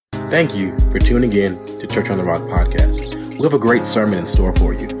Thank you for tuning in to Church on the Rock podcast. We have a great sermon in store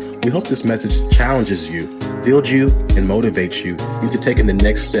for you. We hope this message challenges you, builds you, and motivates you into taking the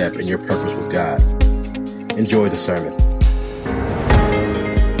next step in your purpose with God. Enjoy the sermon.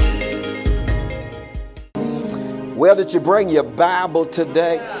 Well, did you bring your Bible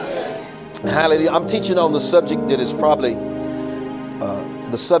today? Hallelujah. I'm teaching on the subject that is probably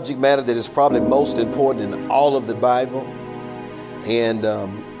the subject matter that is probably most important in all of the Bible. And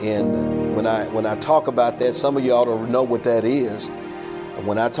when I talk about that, some of you ought to know what that is.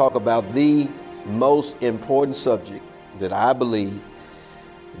 When I talk about the most important subject that I believe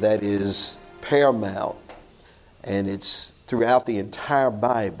that is paramount, and it's throughout the entire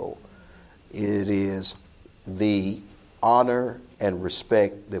Bible, it is the honor and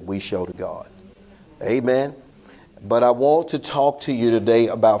respect that we show to God. Amen. But I want to talk to you today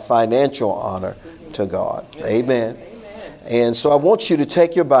about financial honor to God. Amen. And so I want you to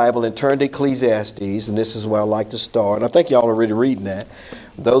take your Bible and turn to Ecclesiastes, and this is where I like to start. I think y'all are already reading that.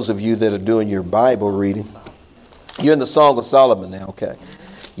 Those of you that are doing your Bible reading, you're in the Song of Solomon now, okay?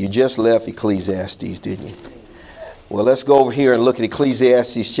 You just left Ecclesiastes, didn't you? Well, let's go over here and look at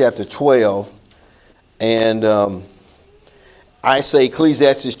Ecclesiastes chapter 12. And I say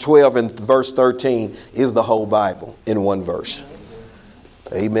Ecclesiastes 12 and verse 13 is the whole Bible in one verse.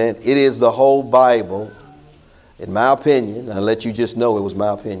 Amen. It is the whole Bible. In my opinion, I'll let you just know it was my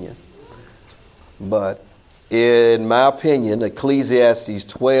opinion. But in my opinion, Ecclesiastes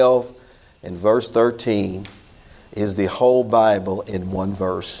 12 and verse 13 is the whole Bible in one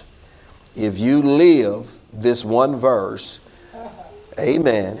verse. If you live this one verse,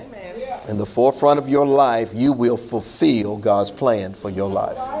 amen, in the forefront of your life, you will fulfill God's plan for your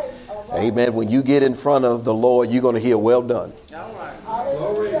life. Amen. When you get in front of the Lord, you're going to hear, well done.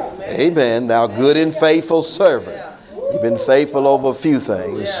 Amen. Thou good and faithful servant. You've been faithful over a few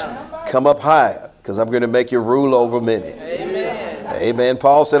things. Come up higher, because I'm going to make you rule over many. Amen.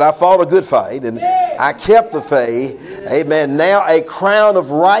 Paul said, I fought a good fight and I kept the faith. Amen. Now a crown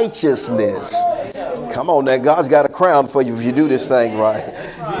of righteousness. Come on now. God's got a crown for you if you do this thing right.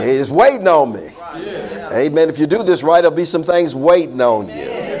 He's waiting on me. Amen. If you do this right, there'll be some things waiting on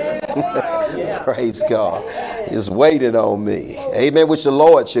you. Praise God. He's waiting on me. Amen. Which the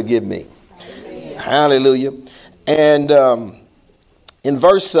Lord shall give me. Hallelujah. And in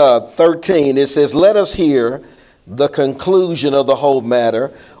verse 13, it says, let us hear the conclusion of the whole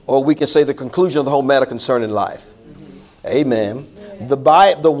matter, or we can say the conclusion of the whole matter concerning life. Amen.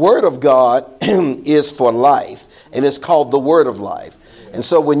 The word of God is for life, and it's called the word of life. And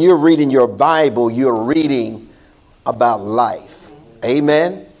so when you're reading your Bible, you're reading about life.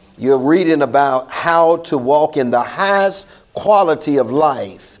 Amen. You're reading about how to walk in the highest quality of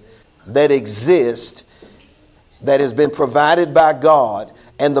life that exists, that has been provided by God,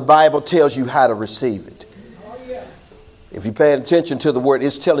 and the Bible tells you how to receive it. If you pay attention to the word,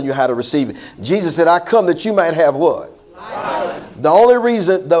 it's telling you how to receive it. Jesus said, I come that you might have what? Life. The only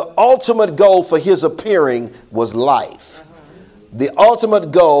reason, the ultimate goal for his appearing was life. The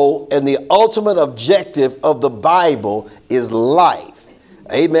ultimate goal and the ultimate objective of the Bible is life.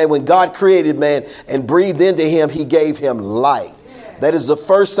 Amen. When God created man and breathed into him, he gave him life. That is the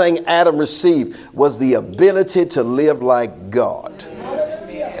first thing Adam received, was the ability to live like God.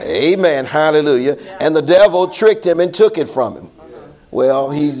 Amen. Hallelujah. And the devil tricked him and took it from him.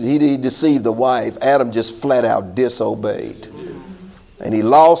 Well, he deceived the wife. Adam just flat out disobeyed. And he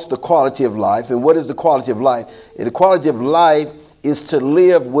lost the quality of life. And what is the quality of life? The quality of life is to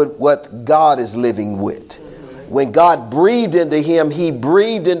live with what God is living with. When God breathed into him, he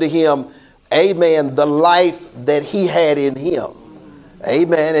breathed into him, amen, the life that he had in him.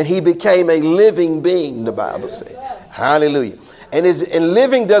 Amen. And he became a living being, the Bible says. Hallelujah. And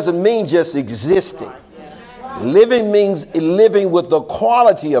living doesn't mean just existing. Living means living with the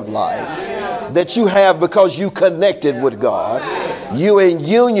quality of life that you have because you connected with God. You in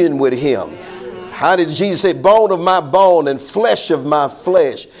union with him. How did Jesus say, bone of my bone and flesh of my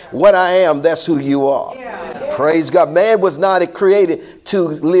flesh? What I am, that's who you are. Praise God. Man was not created to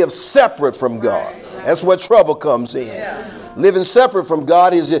live separate from God. That's where trouble comes in. Living separate from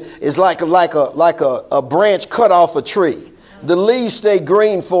God is like a branch cut off a tree. The leaves stay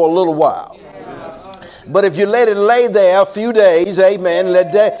green for a little while. But if you let it lay there a few days, amen,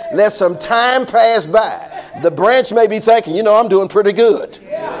 let some time pass by, the branch may be thinking, I'm doing pretty good.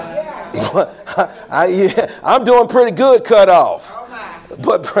 I'm doing pretty good cut off.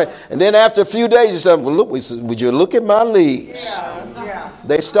 And then after a few days, you say, well, look, would you look at my leaves?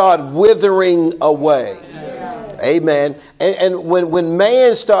 They start withering away. Amen. And when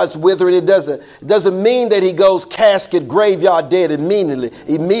man starts withering, it doesn't mean that he goes casket, graveyard dead immediately.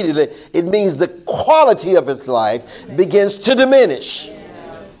 It means the quality of his life begins to diminish.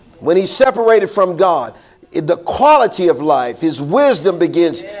 When he's separated from God, the quality of life, his wisdom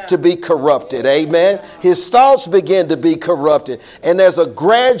begins to be corrupted. Amen. His thoughts begin to be corrupted. And there's a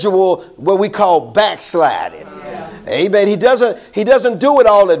gradual, what we call backsliding. Amen. He doesn't do it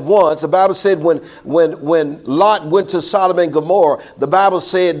all at once. The Bible said when Lot went to Sodom and Gomorrah, the Bible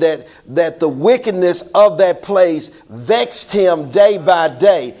said that the wickedness of that place vexed him day by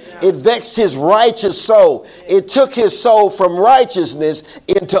day. It vexed his righteous soul. It took his soul from righteousness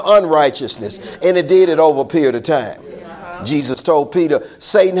into unrighteousness. And it did it over a period of time. Jesus told Peter,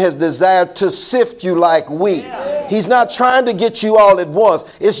 Satan has desired to sift you like wheat. He's not trying to get you all at once.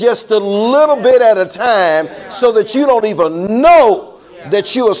 It's just a little bit at a time so that you don't even know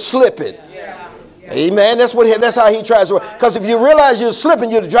that you are slipping. Amen. That's how he tries to work. Because if you realize you're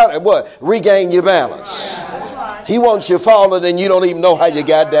slipping, you're trying to what? Regain your balance. He wants you falling and you don't even know how you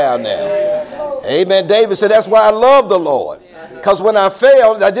got down there. Amen. David said, that's why I love the Lord. Because when I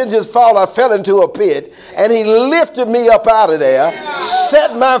fell, I didn't just fall, I fell into a pit. And he lifted me up out of there,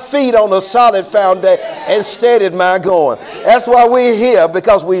 set my feet on a solid foundation, and steadied my going. That's why we're here,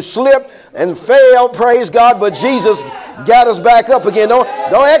 because we slipped and failed, praise God, but Jesus got us back up again. Don't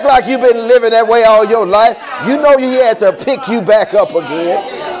act like you've been living that way all your life. You know he had to pick you back up again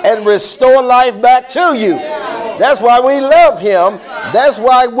and restore life back to you. That's why we love him. That's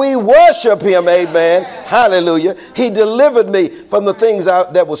why we worship him. Amen. Hallelujah. He delivered me from the things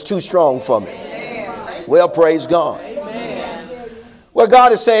that was too strong for me. Well, praise God. Well,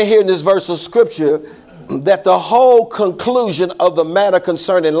 God is saying here in this verse of scripture that the whole conclusion of the matter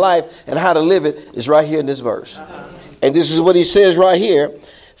concerning life and how to live it is right here in this verse. And this is what he says right here.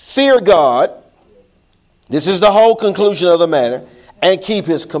 Fear God. This is the whole conclusion of the matter, and keep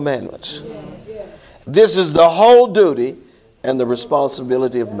his commandments. This is the whole duty and the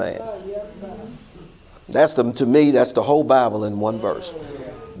responsibility of man. To me, that's the whole Bible in one verse.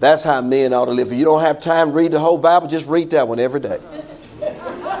 That's how men ought to live. If you don't have time to read the whole Bible, just read that one every day.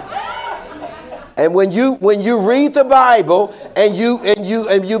 And when you read the Bible and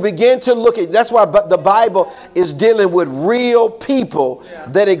you begin to look at, that's why the Bible is dealing with real people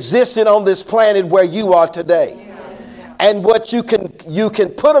that existed on this planet where you are today. And what you can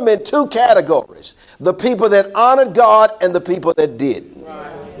put them in two categories: the people that honored God and the people that didn't.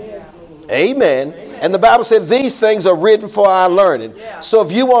 Amen. And the Bible said these things are written for our learning. So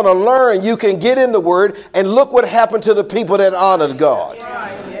if you want to learn, you can get in the Word and look what happened to the people that honored God.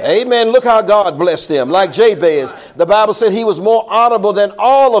 Amen. Look how God blessed them. Like Jabez, the Bible said he was more honorable than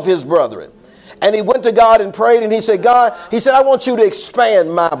all of his brethren. And he went to God and prayed, and he said, God, I want you to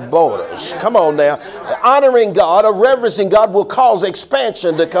expand my borders. Come on now. Honoring God or reverencing God will cause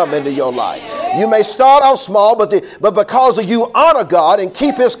expansion to come into your life. You may start off small, but because of you honor God and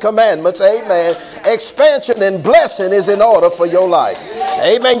keep his commandments, amen, expansion and blessing is in order for your life.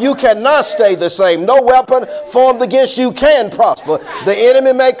 Amen. You cannot stay the same. No weapon formed against you can prosper. The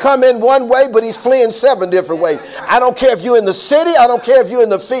enemy may come in one way, but he's fleeing 7 different ways. I don't care if you're in the city. I don't care if you're in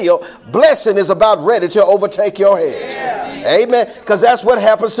the field. Blessing is about ready to overtake your heads. Amen. Because that's what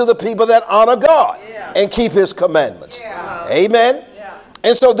happens to the people that honor God and keep his commandments. Amen.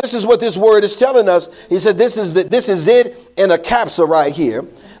 And so this is what this word is telling us. He said this is it in a capsule right here.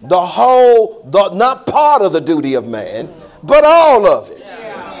 Not part of the duty of man, but all of it.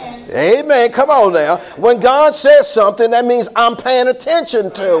 Amen. Come on now. When God says something, that means I'm paying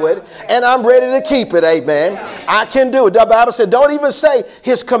attention to it and I'm ready to keep it. Amen. I can do it. The Bible said, don't even say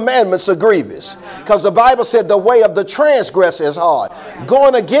his commandments are grievous, because the Bible said the way of the transgressor is hard.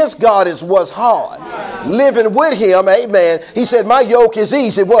 Going against God is what's hard. Living with him, amen. He said, my yoke is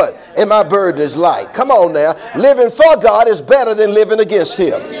easy, what? And my burden is light. Come on now. Living for God is better than living against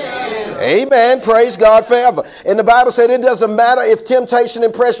him. Amen. Praise God forever. And the Bible said it doesn't matter if temptation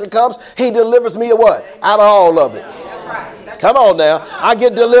and pressure comes. He delivers me what? Out of all of it. Come on now. I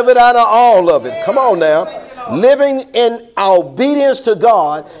get delivered out of all of it. Come on now. Living in obedience to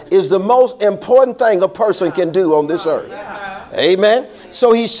God is the most important thing a person can do on this earth. Amen.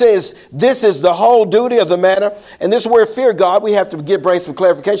 So he says this is the whole duty of the matter. And this is where fear God, we have to bring some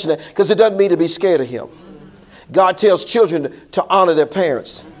clarification there, because it doesn't mean to be scared of him. God tells children to honor their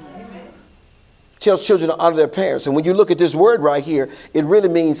parents. Tells children to honor their parents. And when you look at this word right here, it really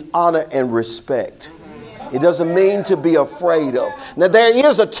means honor and respect. It doesn't mean to be afraid of. Now, there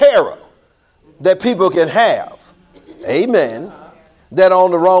is a terror that people can have, amen, that are on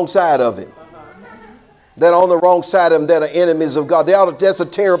the wrong side of it. That are on the wrong side of them, that are enemies of God. That's a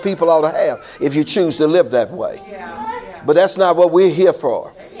terror people ought to have if you choose to live that way. But that's not what we're here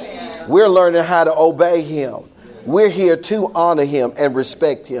for. We're learning how to obey him. We're here to honor him and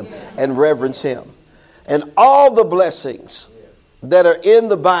respect him and reverence him. And all the blessings that are in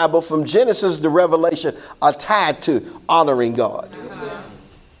the Bible from Genesis to Revelation are tied to honoring God.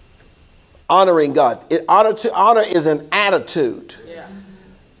 Honoring God. Honor is an attitude.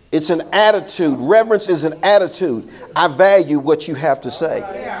 It's an attitude. Reverence is an attitude. I value what you have to say.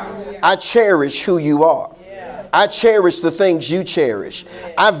 I cherish who you are. I cherish the things you cherish.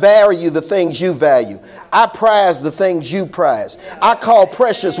 I value the things you value. I prize the things you prize. I call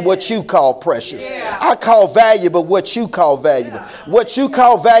precious what you call precious. I call valuable what you call valuable. What you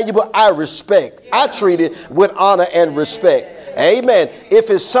call valuable, I respect. I treat it with honor and respect. Amen. If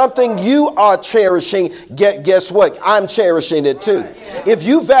it's something you are cherishing, guess what? I'm cherishing it too. If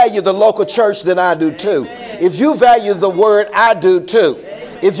you value the local church, then I do too. If you value the word, I do too.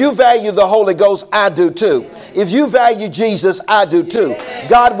 If you value the Holy Ghost, I do too. If you value Jesus, I do too.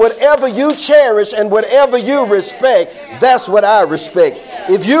 God, whatever you cherish and whatever you respect, that's what I respect.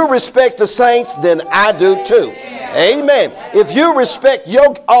 If you respect the saints, then I do too. Amen. If you respect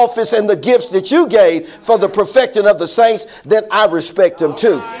your office and the gifts that you gave for the perfecting of the saints, then I respect them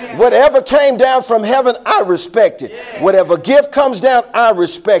too. Whatever came down from heaven, I respect it. Whatever gift comes down, I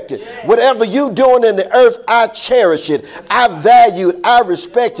respect it. Whatever you doing in the earth, I cherish it. I value it. I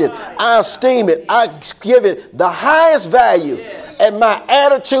respect it. I esteem it. I give it the highest value. And my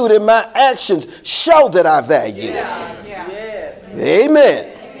attitude and my actions show that I value it. Amen.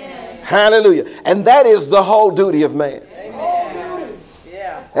 Hallelujah. And that is the whole duty of man. Amen.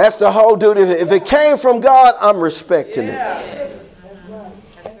 That's the whole duty. If it came from God, I'm respecting it.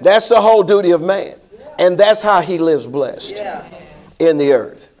 That's the whole duty of man. And that's how he lives blessed in the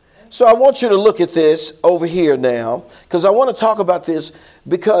earth. So I want you to look at this over here now, because I want to talk about this,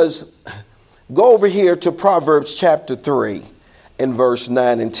 because go over here to Proverbs chapter 3 and verse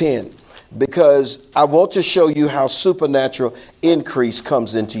 9 and 10. Because I want to show you how supernatural increase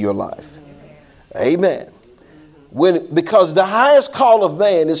comes into your life. Amen. Because the highest call of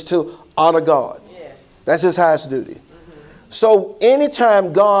man is to honor God. That's his highest duty. So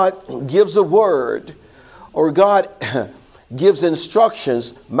anytime God gives a word or God gives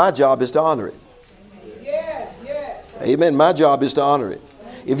instructions, my job is to honor it. Amen. My job is to honor it.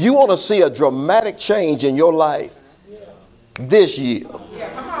 If you want to see a dramatic change in your life this year,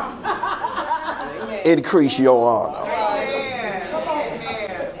 increase your honor.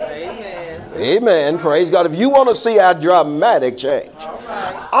 Amen. Praise God. If you want to see a dramatic change,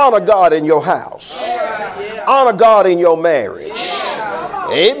 honor God in your house. Honor God in your marriage.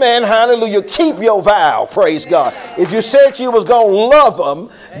 Amen. Hallelujah. Keep your vow. Praise God. If you said you was going to love them,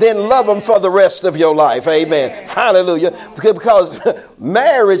 then love them for the rest of your life. Amen. Hallelujah. Because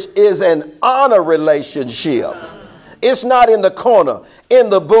marriage is an honor relationship. It's not in the corner, in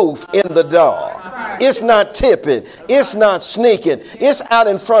the booth, in the dark. It's not tipping. It's not sneaking. It's out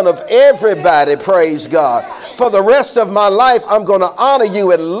in front of everybody, praise God. For the rest of my life, I'm going to honor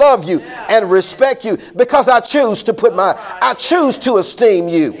you and love you and respect you because I choose to esteem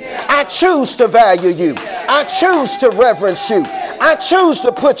you. I choose to value you. I choose to reverence you. I choose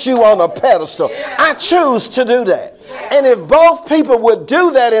to put you on a pedestal. I choose to do that. And if both people would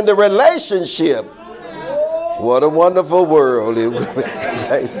do that in the relationship, what a wonderful world it would be.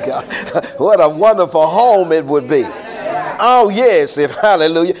 Praise God. What a wonderful home it would be. Oh, yes,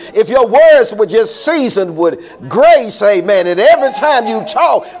 hallelujah. If your words were just seasoned with grace, amen, and every time you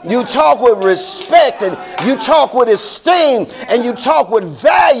talk with respect and you talk with esteem and you talk with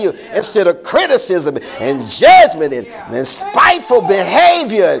value instead of criticism and judgment and spiteful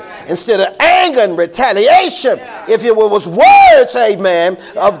behavior instead of anger and retaliation. If it was words, amen,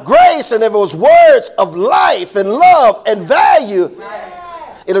 of grace, and if it was words of life and love and value,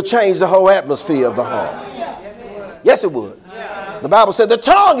 it'll change the whole atmosphere of the home. Yes, it would. The Bible said the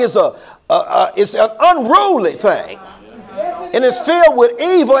tongue is an unruly thing. And it's filled with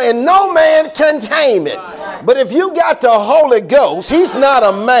evil and no man can tame it. But if you got the Holy Ghost, he's not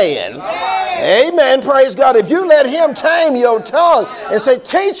a man. Amen. Praise God. If you let him tame your tongue and say,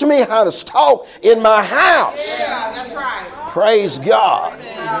 teach me how to talk in my house. Yeah, that's right. Praise God.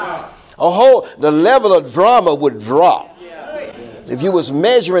 The level of drama would drop. If you was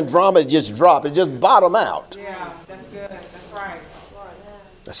measuring drama, it just drop. It just bottom out. Yeah.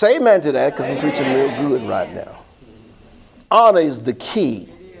 Say amen to that because I'm preaching real good right now. Honor is the key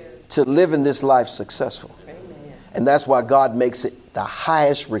to living this life successful. And that's why God makes it the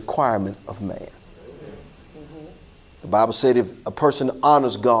highest requirement of man. The Bible said if a person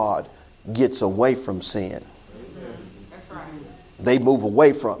honors God, gets away from sin, they move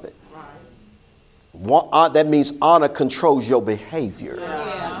away from it. That means honor controls your behavior.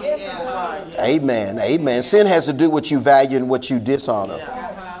 Amen. Amen. Sin has to do with what you value and what you dishonor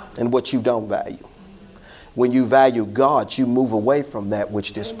and what you don't value. When you value God, you move away from that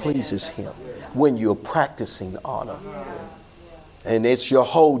which displeases him when you're practicing honor. And it's your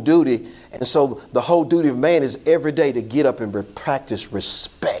whole duty. And so the whole duty of man is every day to get up and practice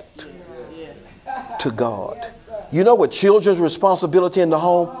respect to God. You know what children's responsibility in the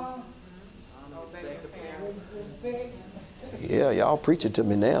home? Yeah, y'all preach it to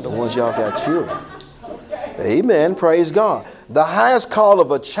me now, the ones y'all got children. Amen. Praise God. The highest call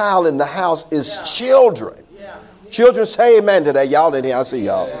of a child in the house is children. Children, say amen to that. Y'all in here, I see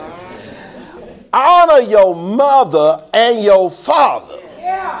y'all. Honor your mother and your father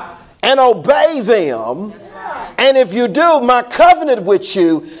and obey them. And if you do, my covenant with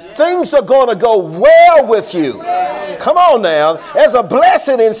you, things are going to go well with you. Come on now. There's a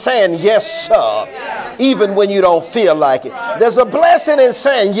blessing in saying yes, sir, even when you don't feel like it. There's a blessing in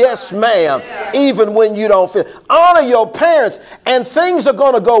saying yes, ma'am, even when you don't feel it. Honor your parents, and things are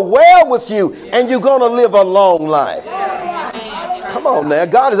going to go well with you, and you're going to live a long life. Come on now.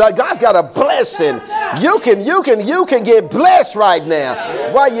 God's got a blessing. You can get blessed right now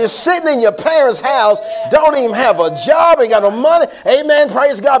while you're sitting in your parents' house, don't even have a job, ain't got no money. Amen.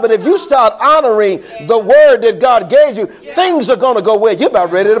 Praise God. But if you start honoring the word that God gave you, things are going to go well. You're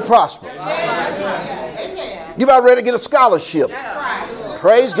about ready to prosper. You're about ready to get a scholarship.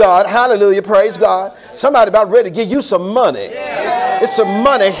 Praise God. Hallelujah. Praise God. Somebody about ready to give you some money. It's some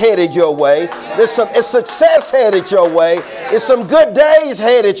money headed your way. It's success headed your way. It's some good days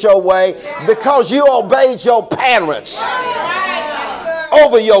headed your way because you obeyed your parents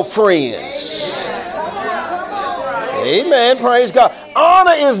over your friends. Amen. Praise God.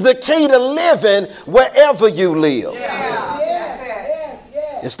 Honor is the key to living wherever you live.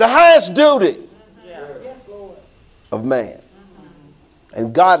 It's the highest duty of man.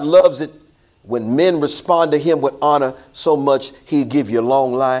 And God loves it when men respond to him with honor so much, he'll give you a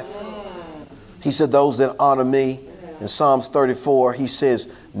long life. He said, those that honor me, in Psalms 34, he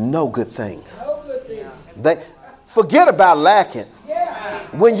says, no good thing. Forget about lacking.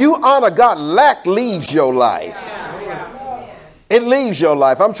 When you honor God, lack leaves your life. It leaves your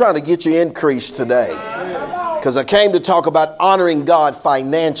life. I'm trying to get you increased today because I came to talk about honoring God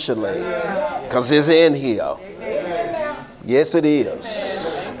financially because it's in here. Yes, it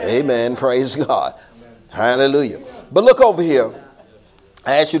is. Amen. Praise God. Hallelujah. But look over here.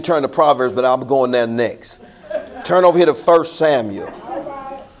 I asked you to turn to Proverbs, but I'm going there next. Turn over here to 1 Samuel.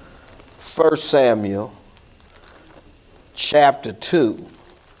 1 Samuel chapter 2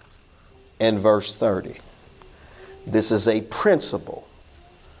 and verse 30. This is a principle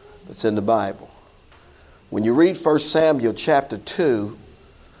that's in the Bible. When you read 1 Samuel chapter 2,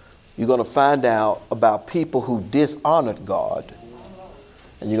 you're going to find out about people who dishonored God,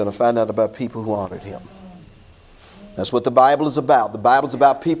 and you're going to find out about people who honored him. That's what the Bible is about. The Bible is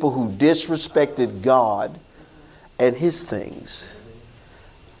about people who disrespected God and his things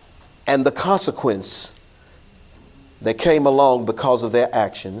and the consequence that came along because of their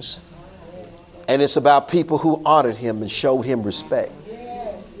actions. And it's about people who honored him and showed him respect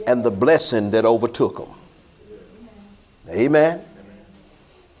and the blessing that overtook them. Amen.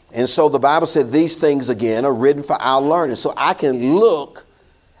 And so the Bible said these things again are written for our learning. So I can look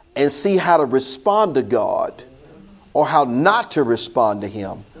and see how to respond to God or how not to respond to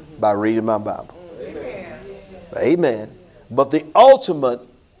him by reading my Bible. Amen. Amen. But the ultimate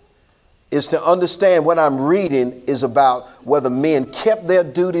is to understand what I'm reading is about whether men kept their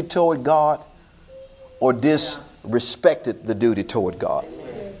duty toward God or disrespected the duty toward God.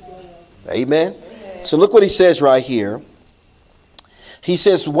 Amen. So look what he says right here. He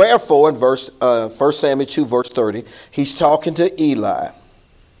says, wherefore, in 1 Samuel 2, verse 30, he's talking to Eli.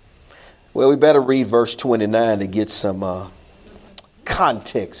 Well, we better read verse 29 to get some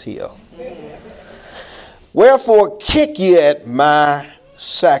context here. Wherefore, kick ye at my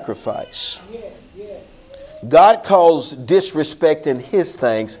sacrifice. God calls disrespecting his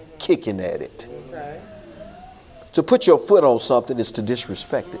things kicking at it. To put your foot on something is to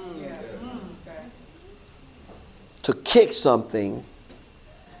disrespect it. To kick something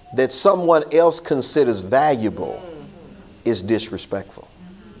that someone else considers valuable is disrespectful.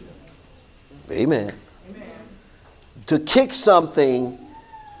 Amen. To kick something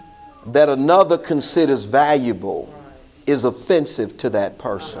that another considers valuable is offensive to that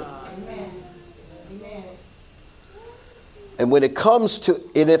person. And when it comes to,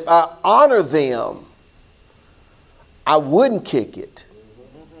 and if I honor them, I wouldn't kick it.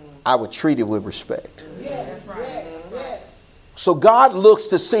 I would treat it with respect. So God looks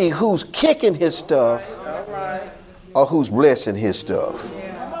to see who's kicking his stuff or who's blessing his stuff.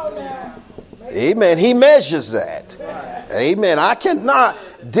 Amen. He measures that. Amen. I cannot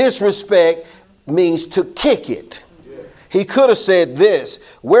disrespect means to kick it. He could have said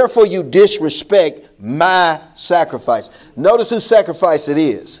this, wherefore you disrespect my sacrifice. Notice whose sacrifice it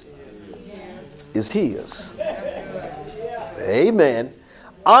is. It's his. Amen.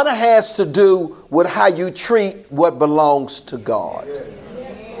 Honor has to do with how you treat what belongs to God.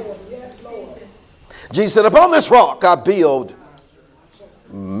 Jesus said, upon this rock I build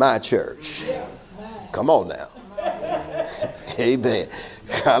my church. Come on now. Amen.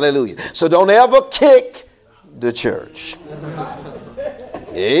 Hallelujah. So don't ever kick the church.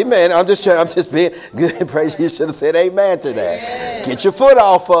 Amen. I'm just being good. Praise. You should have said amen to that. Get your foot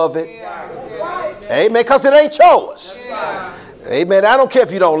off of it. Amen. Because it ain't yours. Amen. I don't care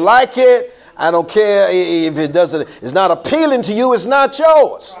if you don't like it. I don't care if it's not appealing to you. It's not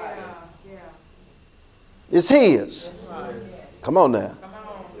yours. It's his. Come on now.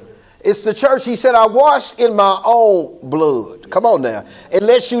 It's the church. He said, I washed in my own blood. Come on now. It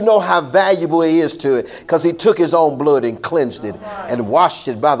lets you know how valuable he is to it, because he took his own blood and cleansed it and washed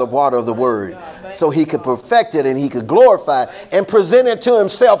it by the water of the word, so he could perfect it and he could glorify it and present it to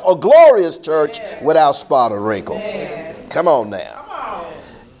himself a glorious church without spot or wrinkle. Come on now.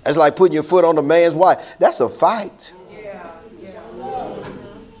 It's like putting your foot on a man's wife. That's a fight.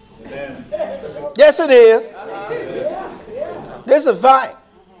 Yes, it is. It's a fight.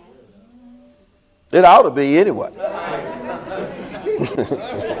 It ought to be anyway.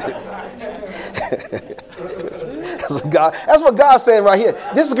 That's what God's saying right here.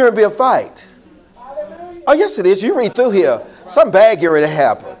 This is going to be a fight. Oh, yes, it is. You read through here. Something bad getting ready to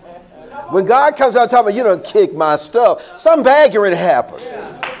happen. When God comes out talking about, you done kick my stuff, something bad getting ready to happen.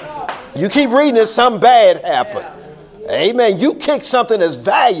 You keep reading it, something bad happened. Amen. You kick something that's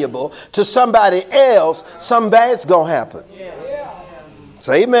valuable to somebody else, something bad's going to happen.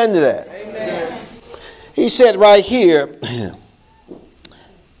 Say amen to that. Amen. He said right here,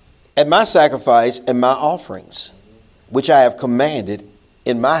 at my sacrifice and my offerings, which I have commanded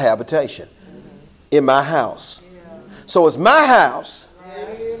in my habitation, in my house. So it's my house,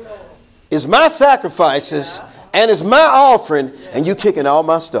 it's my sacrifices, and it's my offering, and you kicking all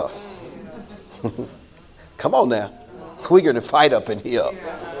my stuff. Come on now. We're going to fight up in here.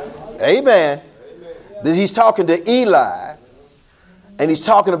 Amen. He's talking to Eli, and he's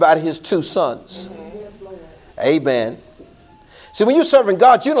talking about his two sons. Amen. See, when you're serving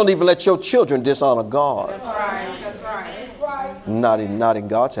God, you don't even let your children dishonor God. That's right. That's right. That's right. Not in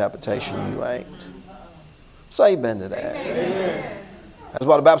God's habitation, you ain't. Say amen to that. Amen. That's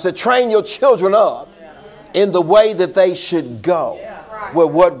why the Bible said, train your children up in the way that they should go. Well,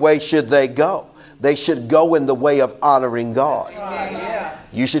 what way should they go? They should go in the way of honoring God.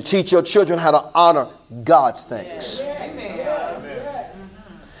 You should teach your children how to honor God's things.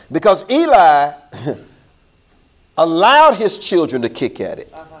 Because Eli allowed his children to kick at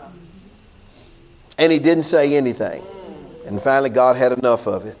it. And he didn't say anything. And finally God had enough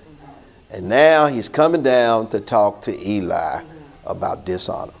of it. And now he's coming down to talk to Eli about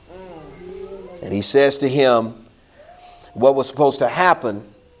dishonor. And he says to him what was supposed to happen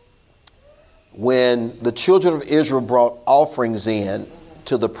when the children of Israel brought offerings in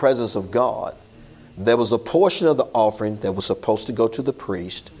to the presence of God. There was a portion of the offering that was supposed to go to the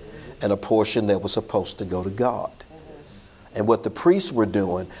priest and a portion that was supposed to go to God. And what the priests were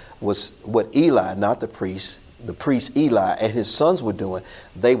doing was what Eli, not the priest Eli and his sons were doing.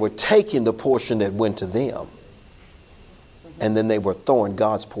 They were taking the portion that went to them, and then they were throwing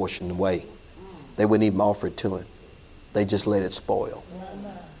God's portion away. They wouldn't even offer it to him. They just let it spoil.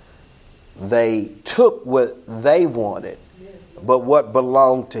 They took what they wanted, but what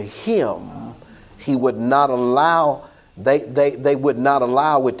belonged to him, he would not allow, they would not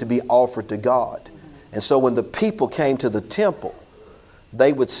allow it to be offered to God. And so when the people came to the temple,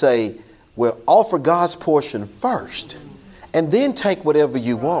 they would say, well, offer God's portion first and then take whatever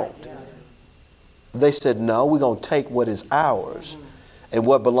you want. They said, no, we're going to take what is ours, and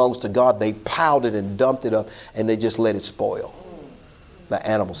what belongs to God, they piled it and dumped it up, and they just let it spoil. The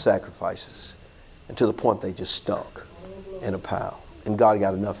animal sacrifices, and to the point they just stunk in a pile, and God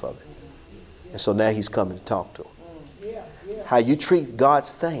got enough of it. And so now he's coming to talk to them. How you treat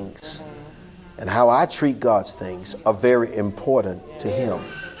God's things and how I treat God's things are very important to him.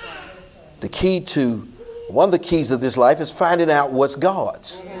 One of the keys of this life is finding out what's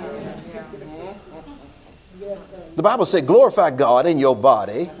God's. The Bible said, glorify God in your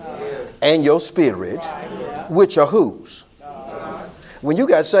body and your spirit, which are whose? When you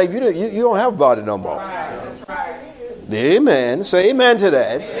got saved, you don't have a body no more. Amen. Say amen to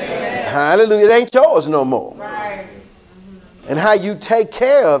that. Amen. Hallelujah. It ain't yours no more. Right. And how you take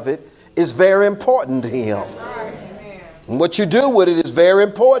care of it is very important to him. Right. And what you do with it is very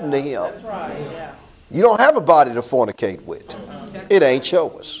important to him. That's right. Yeah. You don't have a body to fornicate with. It ain't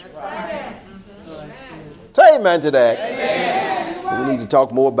yours. Right. Say amen to that. Amen. We need to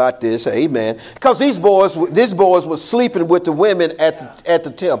talk more about this. Amen. Because these boys were sleeping with the women at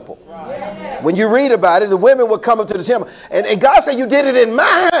the temple. Right. When you read about it, the women would come up to the temple. And God said, you did it in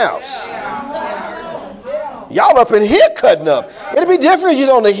my house. Y'all up in here cutting up. It'd be different if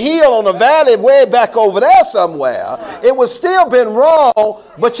you're on the hill, on the valley, way back over there somewhere. It would still been wrong,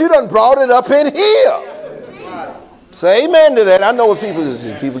 but you done brought it up in here. Say amen to that. I know what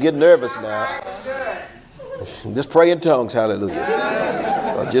people get nervous now. Just pray in tongues,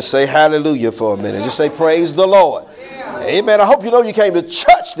 hallelujah. Or just say hallelujah for a minute. Just say praise the Lord. Amen. I hope you know you came to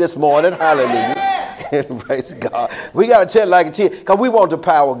church this morning. Hallelujah. Praise God. We got to tell it like it is because we want the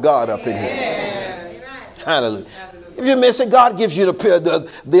power of God up in here. Hallelujah. If you miss it, God gives you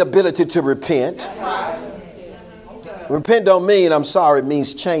the ability to repent. Repent don't mean I'm sorry. It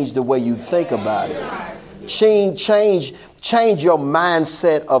means change the way you think about it. Change your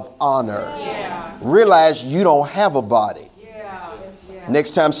mindset of honor. Realize you don't have a body.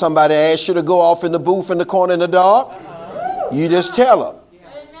 Next time somebody asks you to go off in the booth in the corner in the dark, you just tell them,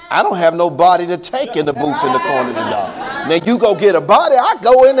 I don't have no body to take in the booth in the corner of the dark. Now you go get a body, I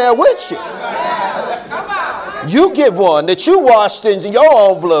go in there with you. You get one that you washed in your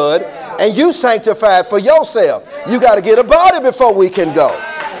own blood and you sanctified for yourself. You got to get a body before we can go.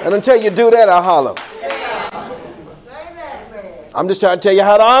 And until you do that, I'll holler. I'm just trying to tell you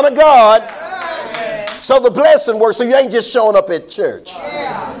how to honor God. So the blessing works. So you ain't just showing up at church.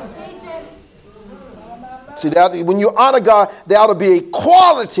 See, when you honor God, there ought to be a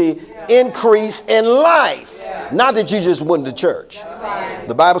quality increase in life. Not that you just went to church.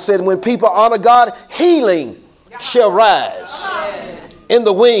 The Bible said when people honor God, healing shall rise in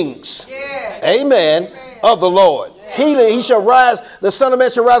the wings. Amen. Of the Lord. Healing, he shall rise. The Son of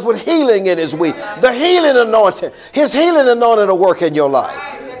Man shall rise with healing in his wings. The healing anointing. His healing anointing will work in your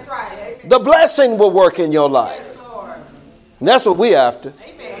life. The blessing will work in your life. And that's what we after.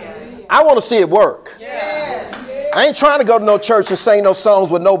 I want to see it work. I ain't trying to go to no church and sing no songs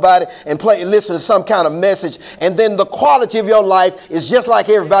with nobody and listen to some kind of message. And then the quality of your life is just like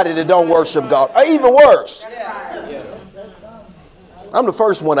everybody that don't worship God. Or even worse. I'm the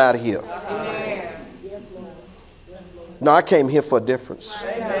first one out of here. No, I came here for a difference.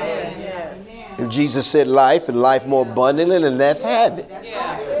 If Jesus said life and life more abundantly, then let's have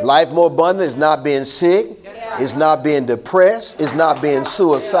it. Life more abundant is not being sick. It's not being depressed. It's not being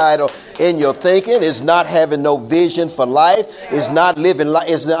suicidal in your thinking. It's not having no vision for life. It's not living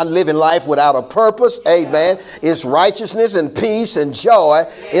life without a purpose. Amen. It's righteousness and peace and joy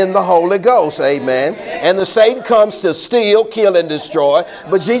in the Holy Ghost. Amen. And the Satan comes to steal, kill, and destroy.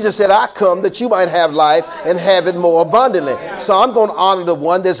 But Jesus said, I come that you might have life and have it more abundantly. So I'm going to honor the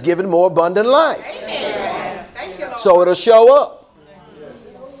one that's given more abundant life. So it'll show up.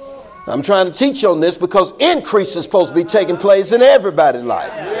 I'm trying to teach you on this because increase is supposed to be taking place in everybody's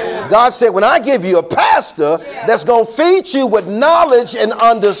life. God said, when I give you a pastor that's going to feed you with knowledge and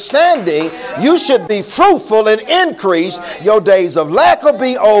understanding, you should be fruitful and increase. Your days of lack will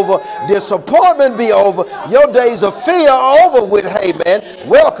be over. Disappointment be over. Your days of fear are over with. Hey, man,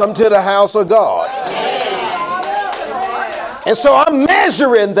 welcome to the house of God. And so I'm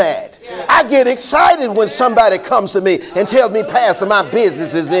measuring that. I get excited when somebody comes to me and tells me, Pastor, my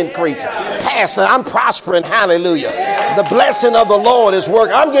business is increasing. Pastor, I'm prospering. Hallelujah. The blessing of the Lord is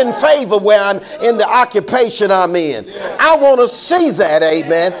working. I'm getting favor where I'm in the occupation I'm in. I want to see that,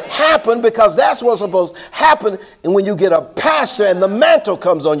 amen, happen because that's what's supposed to happen. And when you get a pastor and the mantle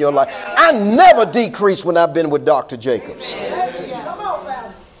comes on your life, I never decrease when I've been with Dr. Jacobs.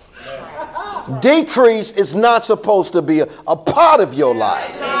 Decrease is not supposed to be a part of your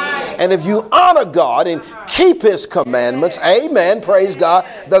life. And if you honor God and keep his commandments, amen, praise God.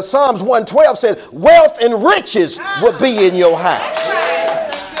 The Psalms 112 said, wealth and riches will be in your house.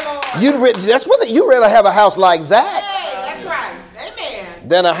 You'd rather have a house like that. That's right. Amen.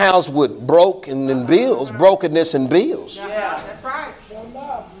 Than a house with brokenness and bills. Yeah, that's right.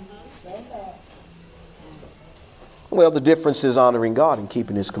 Well, the difference is honoring God and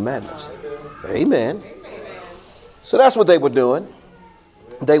keeping his commandments. Amen. So that's what they were doing.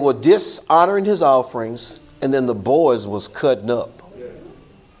 They were dishonoring his offerings, and then the boys was cutting up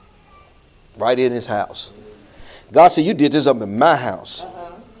right in his house. God said, you did this up in my house.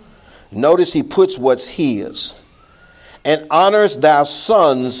 Notice he puts what's his and honors thy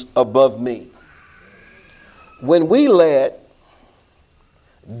sons above me. When we let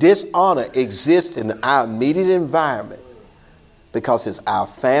dishonor exist in our immediate environment because it's our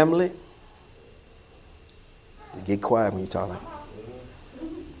family, get quiet when you're talking.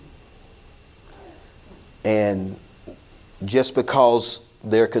 And just because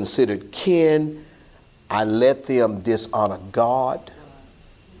they're considered kin, I let them dishonor God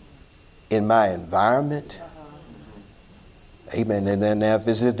in my environment. Amen. And then if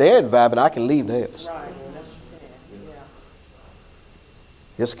it's their environment, I can leave theirs.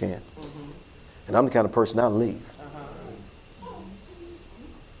 Yes, I can. And I'm the kind of person I'll leave.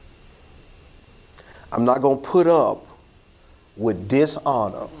 I'm not going to put up with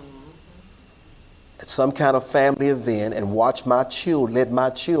dishonor at some kind of family event and watch my children, let my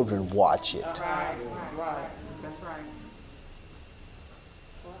children watch it. That's right.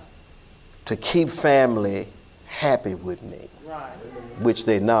 To keep family happy with me, which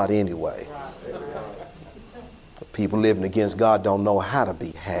they're not anyway. People living against God don't know how to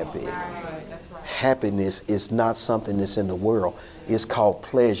be happy. Happiness is not something that's in the world. It's called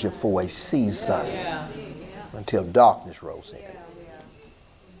pleasure for a season until darkness rolls in.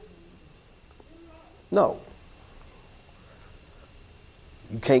 No.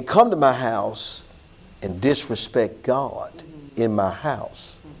 You can't come to my house and disrespect God in my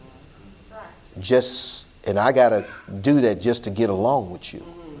house. And I got to do that just to get along with you.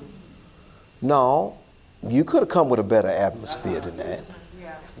 No, you could have come with a better atmosphere than that.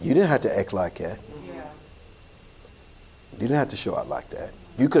 You didn't have to act like that. You didn't have to show out like that.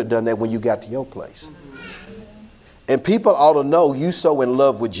 You could have done that when you got to your place. And people ought to know you so in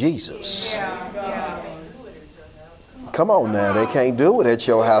love with Jesus. Come on now, they can't do it at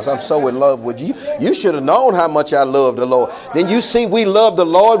your house. I'm so in love with you. You should have known how much I love the Lord. Then you see we love the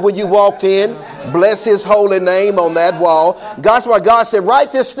Lord when you walked in. Bless his holy name on that wall. That's why God said,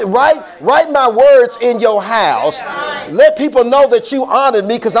 write my words in your house. Let people know that you honored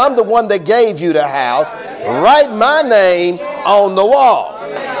me because I'm the one that gave you the house. Write my name on the wall.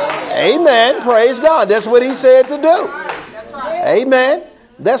 Amen. Praise God. That's what he said to do. Amen.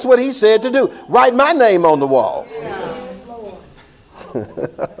 That's what he said to do. Write my name on the wall.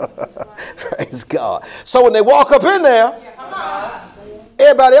 Praise God. So when they walk up in there,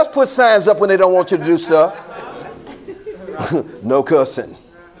 everybody else puts signs up when they don't want you to do stuff. No cussing.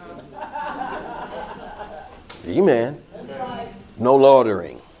 Amen. No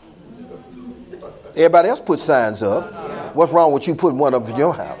loitering. Everybody else puts signs up. What's wrong with you putting one up in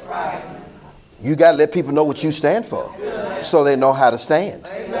your house? You got to let people know what you stand for so they know how to stand.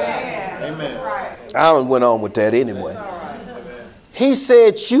 I went on with that anyway. He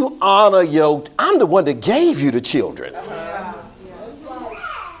said, you honor I'm the one that gave you the children.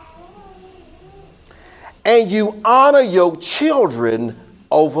 And you honor your children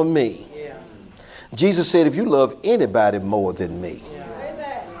over me. Jesus said, if you love anybody more than me,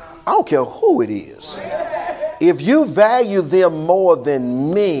 I don't care who it is. If you value them more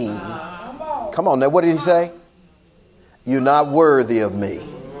than me, come on now, what did he say? You're not worthy of me.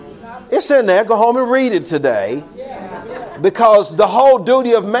 It's in there. Go home and read it today. Because the whole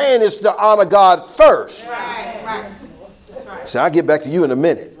duty of man is to honor God first. See, I'll get back to you in a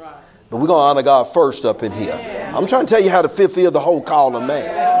minute. But we're going to honor God first up in here. I'm trying to tell you how to fulfill the whole call of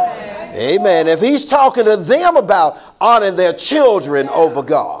man. Amen. If he's talking to them about honoring their children over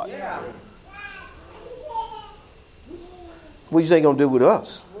God, what do you think he's going to do with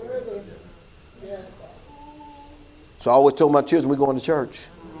us? So I always told my children, we're going to church.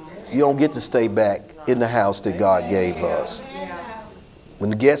 You don't get to stay back in the house that God gave us. When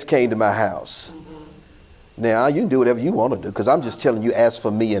the guests came to my house, now you can do whatever you want to do because I'm just telling you, as for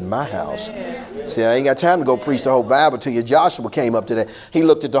me in my house. See, I ain't got time to go preach the whole Bible to you. Joshua came up to that. He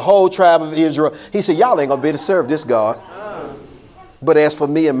looked at the whole tribe of Israel. He said, y'all ain't going to be able to serve this God. But as for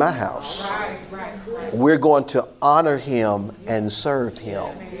me and my house, we're going to honor him and serve him.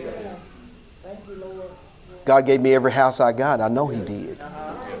 God gave me every house I got. I know he did.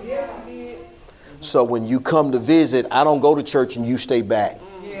 So when you come to visit, I don't go to church and you stay back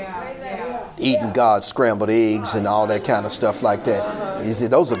eating God's scrambled eggs and all that kind of stuff like that.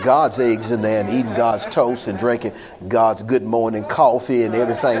 Those are God's eggs in there, and eating God's toast and drinking God's good morning coffee and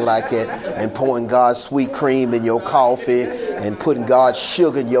everything like that, and pouring God's sweet cream in your coffee and putting God's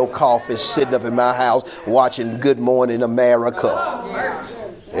sugar in your coffee, sitting up in my house watching Good Morning America.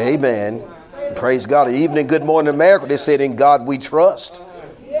 Amen. Praise God. Even in Good Morning America, they said, in God we trust.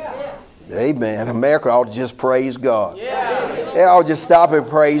 Amen. America ought to just praise God. They ought to just stop and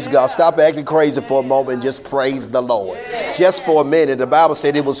praise God. Stop acting crazy for a moment and just praise the Lord. Just for a minute. The Bible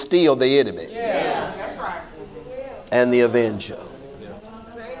said it will steal the enemy and the avenger.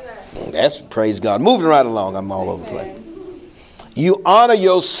 That's praise God. Moving right along. I'm all over the place. You honor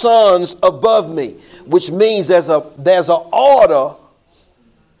your sons above me, which means there's an order.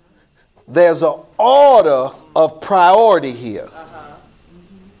 There's an order of priority here.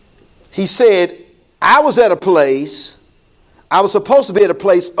 He said, I was at a place, I was supposed to be at a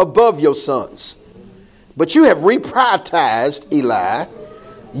place above your sons. But you have reprioritized, Eli.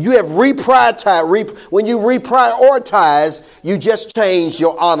 You have reprioritized. When you reprioritize, you just change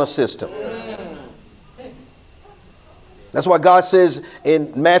your honor system. That's why God says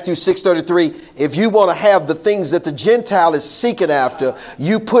in Matthew 6:33, if you want to have the things that the Gentile is seeking after,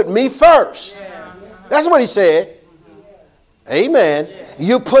 you put me first. That's what he said. Amen.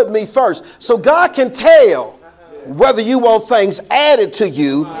 You put me first. So God can tell whether you want things added to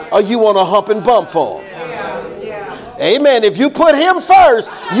you or you want a hump and bump for him. Amen. If you put him first,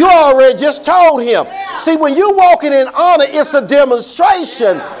 you already just told him. See, when you're walking in honor, it's a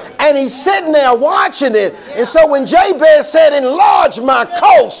demonstration. And he's sitting there watching it. And so when Jabez said, enlarge my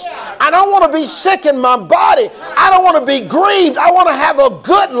coast, I don't want to be sick in my body. I don't want to be grieved. I want to have a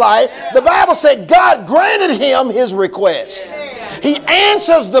good life. The Bible said God granted him his request. He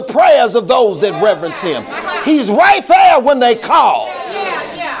answers the prayers of those that reverence him. He's right there when they call.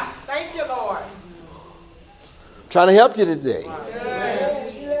 Thank you, Lord. Trying to help you today.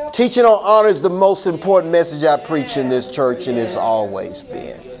 Teaching on honor is the most important message I preach in this church, and it's always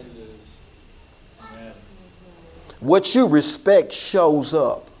been. What you respect shows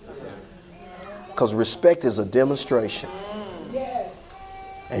up. Because respect is a demonstration.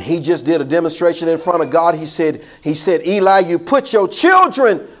 And he just did a demonstration in front of God. He said, Eli, you put your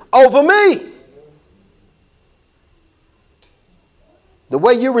children over me. The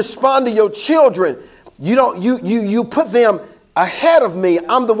way you respond to your children, you put them ahead of me.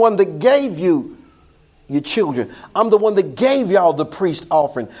 I'm the one that gave you your children. I'm the one that gave y'all the priest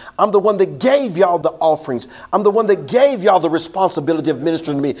offering. I'm the one that gave y'all the offerings. I'm the one that gave y'all the responsibility of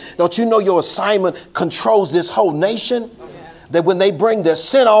ministering to me. Don't you know your assignment controls this whole nation? That when they bring their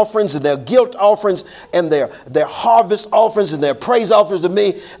sin offerings and their guilt offerings and their harvest offerings and their praise offerings to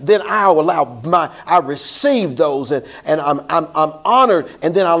me, then I receive those and I'm honored,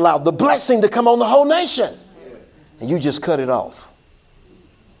 and then I allow the blessing to come on the whole nation. And you just cut it off.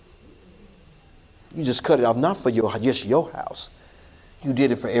 You just cut it off, not for just your house. You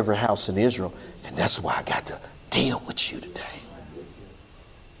did it for every house in Israel. And that's why I got to deal with you today.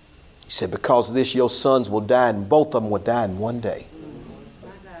 He said, because of this, your sons will die, and both of them will die in one day.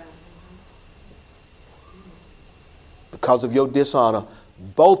 Because of your dishonor,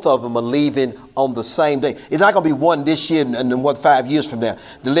 both of them are leaving on the same day. It's not going to be one this year and then 5 years from now.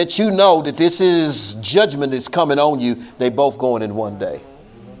 To let you know that this is judgment that's coming on you, they both going in one day.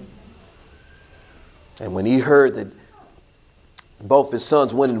 And when he heard that both his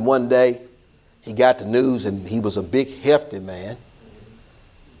sons went in one day, he got the news, and he was a big, hefty man.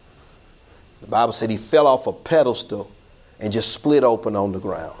 The Bible said he fell off a pedestal and just split open on the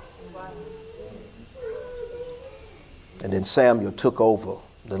ground. And then Samuel took over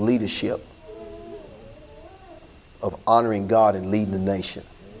the leadership of honoring God and leading the nation.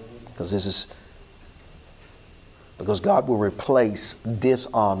 Because God will replace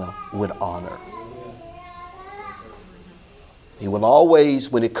dishonor with honor. He will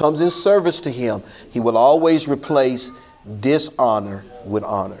always, when it comes in service to him, he will always replace dishonor with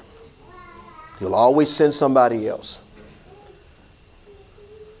honor. He'll always send somebody else.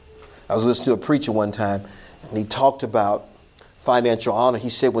 I was listening to a preacher one time, and he talked about financial honor. He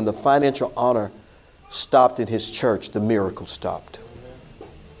said when the financial honor stopped in his church, the miracle stopped.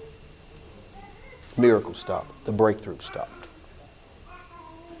 Miracle stopped. The breakthrough stopped.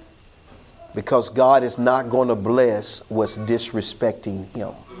 Because God is not going to bless what's disrespecting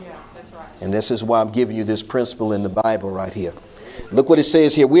him. Yeah, that's right. And this is why I'm giving you this principle in the Bible right here. Look what it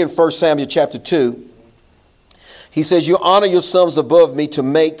says here. We're in 1 Samuel chapter 2. He says, you honor your sons above me to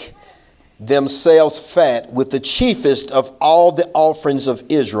make themselves fat with the chiefest of all the offerings of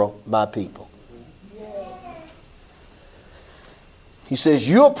Israel, my people. He says,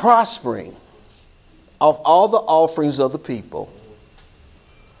 you're prospering of all the offerings of the people.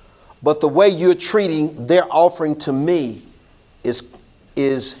 But the way you're treating their offering to me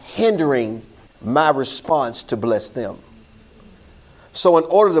is hindering my response to bless them. So in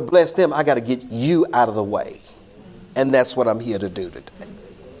order to bless them, I got to get you out of the way. And that's what I'm here to do today.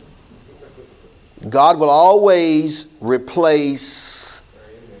 God will always replace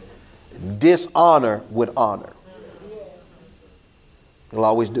dishonor with honor. He'll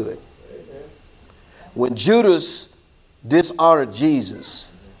always do it. When Judas dishonored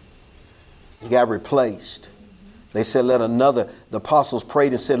Jesus, he got replaced. They said, the apostles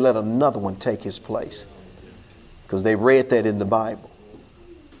prayed and said, let another one take his place. Because they read that in the Bible.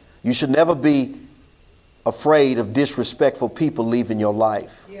 You should never be afraid of disrespectful people leaving your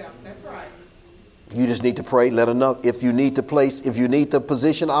life. Yeah, that's right. You just need to pray. If you need the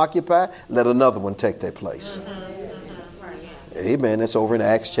position occupied, let another one take their place. Amen. That's over in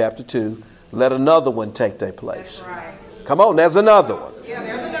Acts chapter 2. Let another one take their place. Right. Come on, there's another one. Yeah,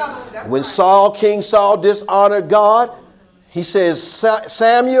 there's another one. That's When right. King Saul dishonored God, he says,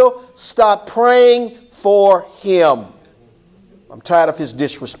 Samuel, stop praying for him. I'm tired of his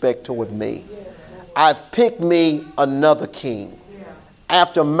disrespect toward me. I've picked me another king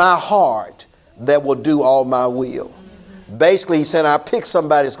after my heart that will do all my will. Basically, he said, I picked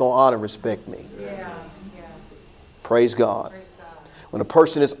somebody that's going to honor and respect me. Praise God. When a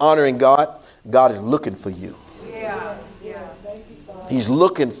person is honoring God, God is looking for you. He's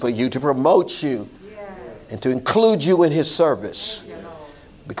looking for you to promote you and to include you in his service,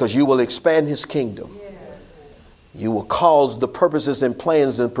 because you will expand his kingdom. You will cause the purposes and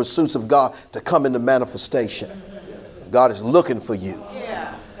plans and pursuits of God to come into manifestation. God is looking for you.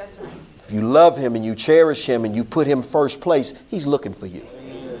 If you love him and you cherish him and you put him first place, he's looking for you.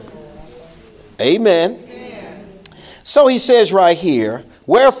 Amen. So he says right here,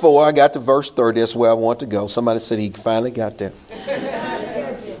 wherefore, I got to verse 30. That's where I want to go. Somebody said he finally got there.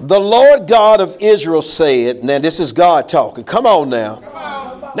 The Lord God of Israel said, now this is God talking. Come on now.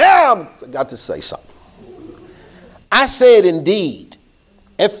 Now I got to say something. I said indeed.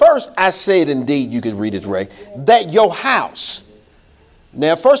 At first I said indeed, you can read it, Ray, that your house.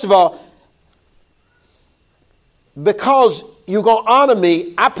 Now, first of all, because you're going to honor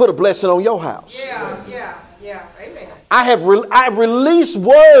me, I put a blessing on your house. Yeah. Amen. I released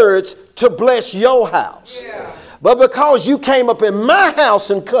words to bless your house. But because you came up in my house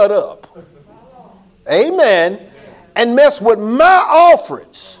and cut up, amen, and messed with my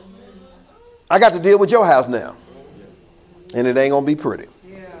offerings, I got to deal with your house now. And it ain't going to be pretty.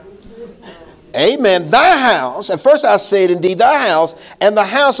 Amen. Thy house, at first I said, indeed, thy house and the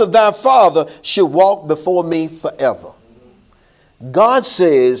house of thy father should walk before me forever. God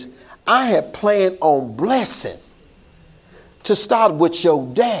says, I have planned on blessing to start with your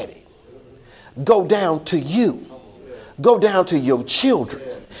daddy. Go down to you. Go down to your children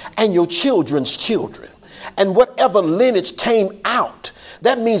and your children's children. And whatever lineage came out,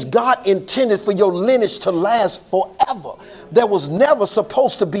 that means God intended for your lineage to last forever. There was never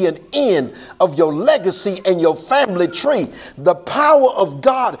supposed to be an end of your legacy and your family tree. The power of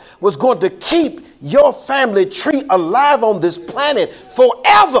God was going to keep your family tree alive on this planet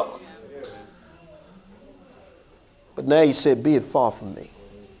forever. But now he said, be it far from me.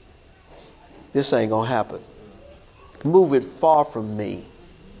 This ain't going to happen. Move it far from me.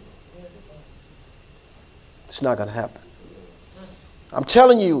 It's not going to happen. I'm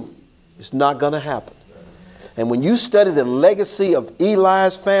telling you, it's not going to happen. And when you study the legacy of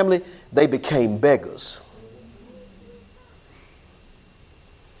Eli's family, they became beggars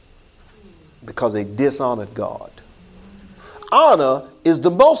because they dishonored God. Honor is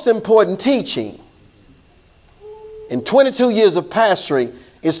the most important teaching. In 22 years of pastoring,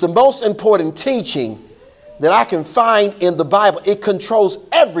 it's the most important teaching that I can find in the Bible. It controls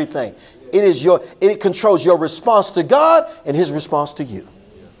everything. It controls your response to God and his response to you.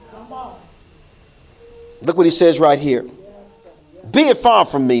 Look what he says right here. Be it far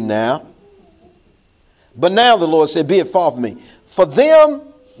from me now. But now the Lord said, be it far from me. For them,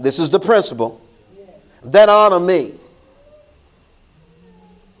 this is the principle, that honor me,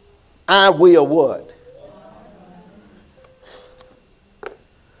 I will what?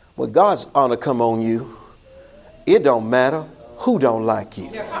 When God's honor come on you, it don't matter who don't like you.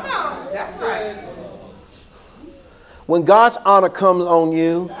 Yeah, come on. That's right. When God's honor comes on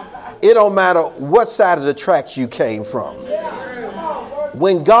you, it don't matter what side of the tracks you came from.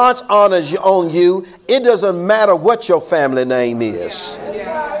 When God's honor is on you, it doesn't matter what your family name is.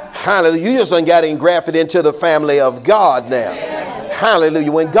 Hallelujah. You just done got engrafted into the family of God now.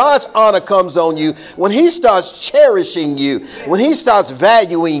 Hallelujah. When God's honor comes on you, when he starts cherishing you, when he starts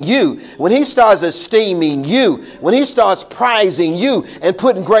valuing you, when he starts esteeming you, when he starts prizing you and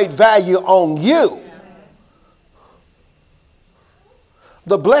putting great value on you,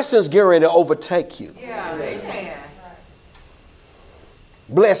 the blessings get ready to overtake you. Yeah, amen.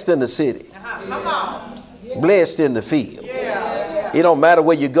 Blessed in the city. Come on. Blessed in the field. Yeah. It don't matter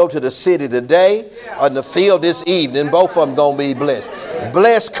where you go to the city today or in the field this evening, both of them going to be blessed.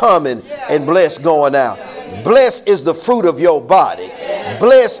 Blessed coming and blessed going out. Blessed is the fruit of your body.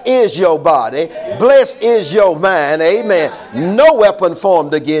 Blessed is your body. Blessed is your man. Amen. No weapon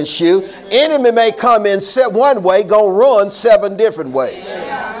formed against you. Enemy may come in one way, gonna run 7 different ways.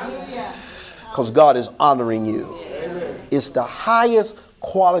 Because God is honoring you. It's the highest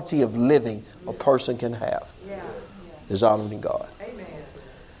quality of living a person can have. Is honoring God.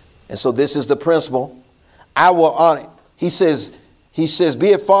 And so this is the principle. I will honor. He says, be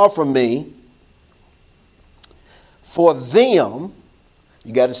it far from me. For them,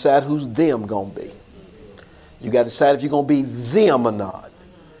 you got to decide who's them going to be. You got to decide if you're going to be them or not.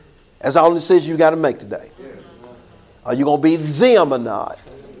 That's all the decision you got to make today. Are you going to be them or not?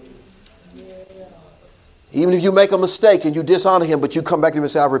 Even if you make a mistake and you dishonor him, but you come back to him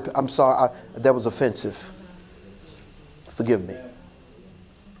and say, I'm sorry, that was offensive. Forgive me.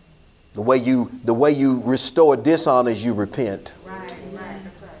 The way you restore dishonor is you repent. Right,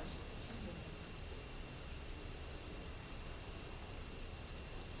 that's right.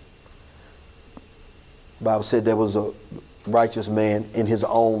 The Bible said there was a righteous man in his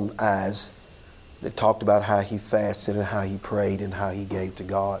own eyes that talked about how he fasted and how he prayed and how he gave to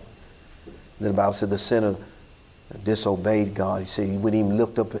God. And then the Bible said the sinner disobeyed God. He said he wouldn't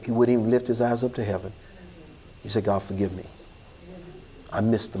even lift his eyes up to heaven. He said, God, forgive me. I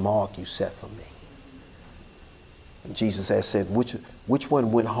missed the mark you set for me. And Jesus has said, which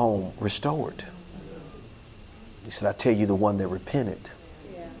one went home restored? He said, I tell you, the one that repented.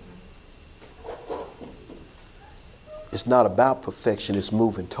 It's not about perfection, it's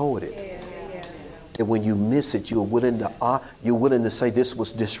moving toward it. And when you miss it, you're willing to say this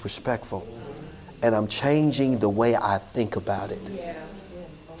was disrespectful. And I'm changing the way I think about it.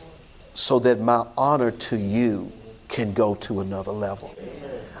 So that my honor to you can go to another level.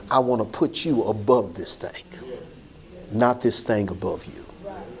 I want to put you above this thing, not this thing above you.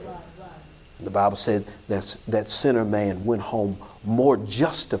 The Bible said that sinner man went home more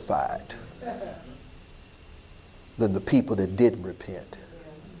justified than the people that didn't repent.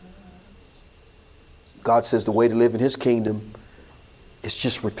 God says the way to live in his kingdom is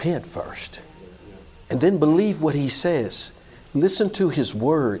just repent first. And then believe what he says. Listen to his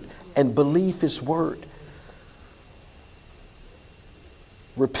word and believe his word.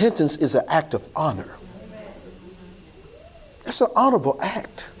 Repentance is an act of honor. It's an honorable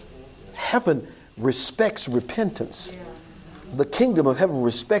act. Heaven respects repentance. The kingdom of heaven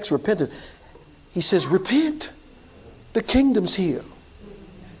respects repentance. He says, repent. The kingdom's here.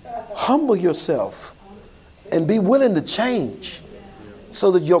 Humble yourself and be willing to change so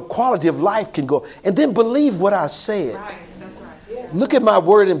that your quality of life can go. And then believe what I said. Look at my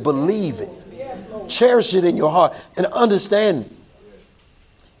word and believe it. Cherish it in your heart and understand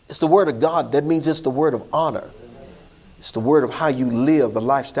it's the word of God. That means it's the word of honor. It's the word of how you live a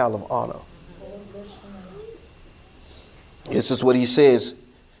lifestyle of honor. This is what he says,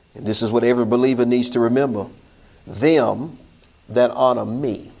 and this is what every believer needs to remember. Them that honor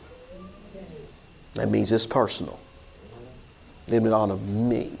me. That means it's personal. Them that honor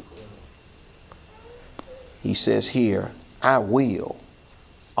me. He says here, I will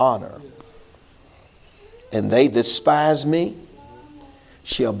honor. And they that despise me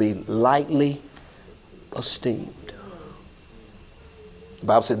shall be lightly esteemed. The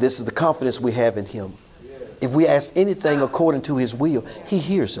Bible said this is the confidence we have in him. If we ask anything according to his will, he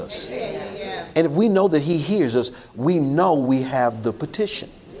hears us. And if we know that he hears us, we know we have the petition.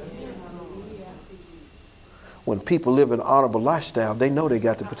 When people live an honorable lifestyle, they know they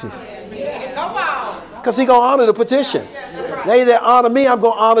got the petition. Because he's going to honor the petition. They that honor me, I'm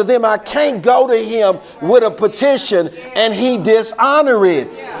going to honor them. I can't go to him with a petition and he dishonor it.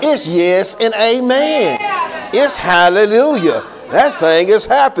 It's yes and amen. It's hallelujah. That thing is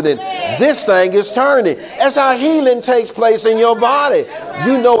happening. This thing is turning. That's how healing takes place in your body.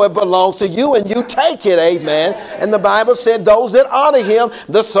 You know it belongs to you and you take it. Amen. And the Bible said those that honor him,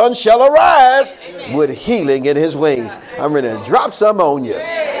 the sun shall arise with healing in his wings. I'm ready to drop some on you.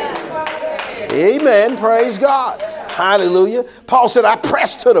 Amen. Praise God. Hallelujah. Paul said, I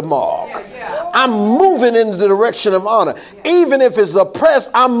press to the mark. I'm moving in the direction of honor. Even if it's oppressed,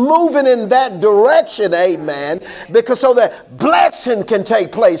 I'm moving in that direction. Amen. Because so that blessing can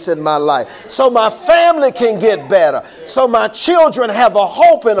take place in my life. So my family can get better. So my children have a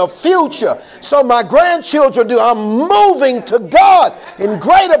hope and a future. So my grandchildren do. I'm moving to God in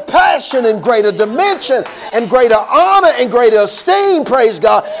greater passion and greater dimension and greater honor and greater esteem. Praise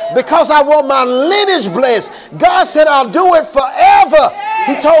God. Because I want my lineage blessed. God said I'll do it forever.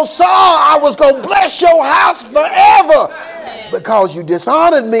 He told Saul I was going to bless your house forever. Because you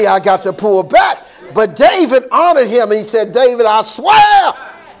dishonored me, I got to pull back. But David honored him and he said, David, I swear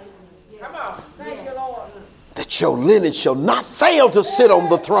that But your lineage shall not fail to sit on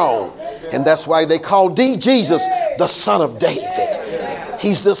the throne. And that's why they call Jesus the Son of David.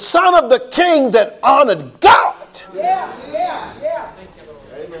 He's the son of the king that honored God.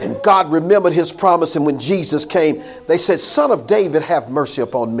 And God remembered his promise. And when Jesus came, they said, Son of David, have mercy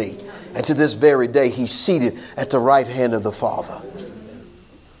upon me. And to this very day, he's seated at the right hand of the Father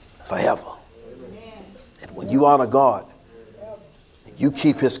forever. And when you honor God, you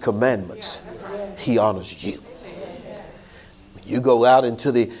keep his commandments, he honors you. You go out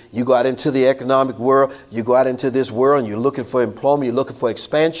into the economic world, you go out into this world and you're looking for employment, you're looking for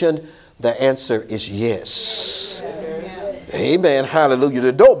expansion. The answer is yes. Amen. Hallelujah.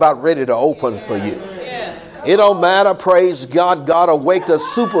 The door about ready to open for you. It don't matter, praise God. God will wake the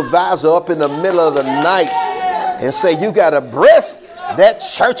supervisor up in the middle of the night and say, you got to bless that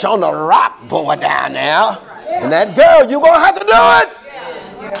church on the rock boy down there. And that girl, you're going to have to do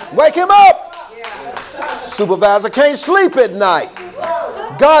it. Wake him up. Supervisor can't sleep at night.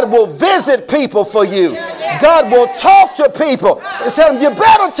 God will visit people for you. God will talk to people and tell them, you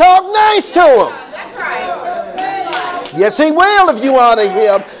better talk nice to them. Yes, he will if you honor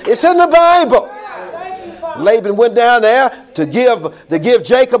him. It's in the Bible. Laban went down there to give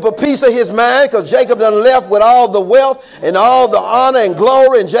Jacob a piece of his mind, because Jacob done left with all the wealth and all the honor and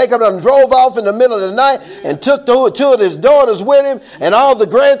glory, and Jacob done drove off in the middle of the night and took two of his daughters with him, and all the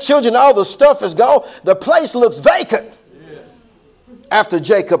grandchildren, all the stuff is gone. The place looks vacant after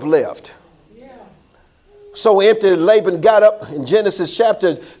Jacob left. So empty, Laban got up in Genesis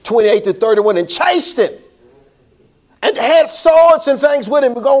chapter 28 to 31 and chased him and had swords and things with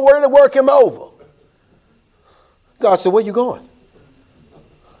him. We're going to work him over. God said, where you going?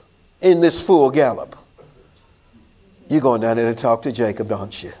 In this full gallop. You're going down there to talk to Jacob,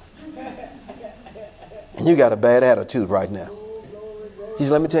 don't you? And you got a bad attitude right now. He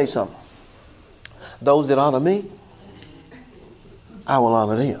said, let me tell you something. Those that honor me, I will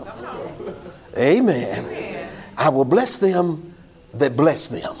honor them. Amen. I will bless them that bless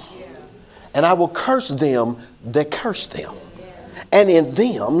them. And I will curse them that curse them. And in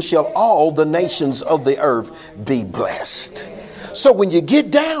them shall all the nations of the earth be blessed. So when you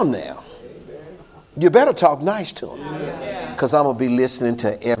get down now, you better talk nice to them, because I'm going to be listening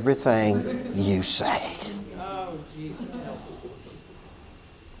to everything you say.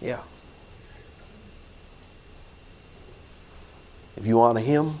 Yeah. If you honor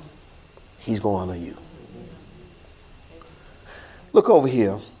him, he's going to honor you. Look over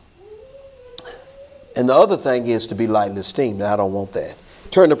here. And the other thing is to be lightly esteemed. Now, I don't want that.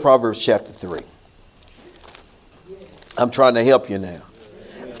 Turn to Proverbs chapter 3. I'm trying to help you now.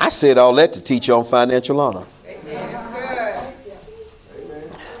 I said all that to teach you on financial honor.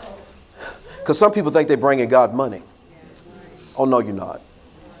 Because some people think they're bringing God money. Oh, no, you're not.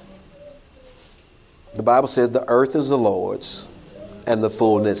 The Bible said the earth is the Lord's and the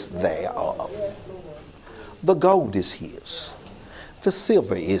fullness thereof. The gold is his. The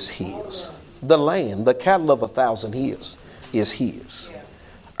silver is his. The land, the cattle of 1,000 hills is his.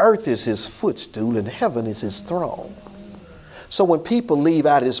 Earth is his footstool and heaven is his throne. So when people leave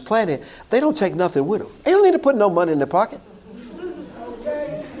out his planet, they don't take nothing with them. They don't need to put no money in their pocket.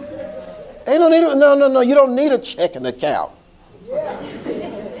 They don't need no. You don't need a checking account.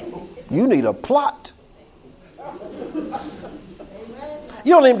 You need a plot.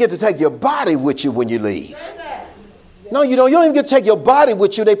 You don't even get to take your body with you when you leave. No, you don't. You don't even get to take your body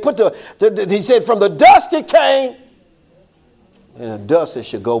with you. They put he said, from the dust it came, and the dust it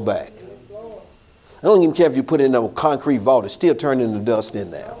should go back. I don't even care if you put it in a concrete vault. It's still turning the dust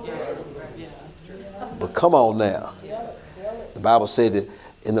in there. But come on now. The Bible said that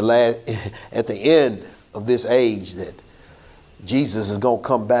at the end of this age that Jesus is going to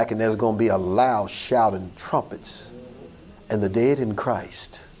come back, and there's going to be a loud shouting trumpets, and the dead in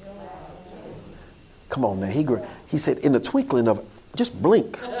Christ. Come on now. He said, in the twinkling of, just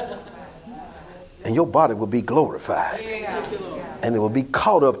blink, and your body will be glorified. And it will be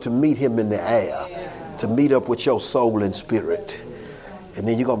caught up to meet him in the air, to meet up with your soul and spirit. And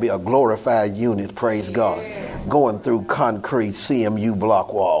then you're going to be a glorified unit, praise God, going through concrete CMU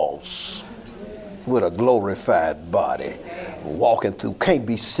block walls with a glorified body, walking through, can't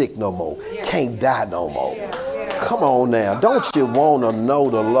be sick no more, can't die no more. Come on now. Don't you want to know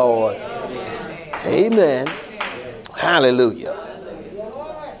the Lord? Amen. Hallelujah.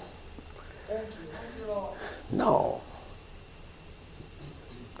 No.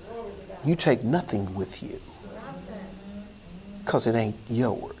 You take nothing with you because it ain't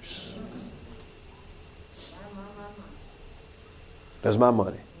yours. That's my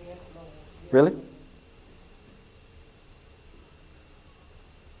money. Really?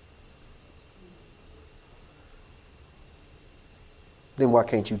 then why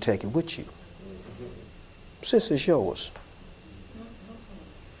can't you take it with you? Since it's yours.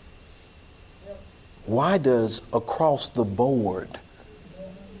 Why does across the board,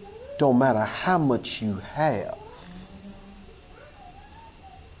 don't matter how much you have?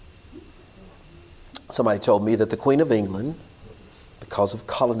 Somebody told me that the Queen of England, because of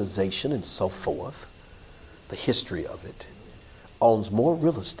colonization and so forth, the history of it, owns more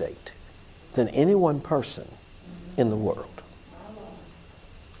real estate than any one person in the world.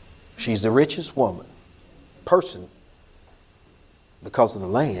 She's the richest person, because of the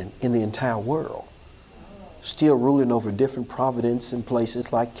land in the entire world. Still ruling over different provinces in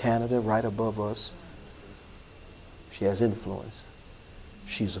places like Canada right above us. She has influence.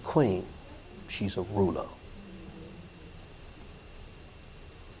 She's a queen. She's a ruler.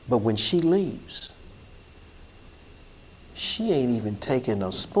 But when she leaves, she ain't even taking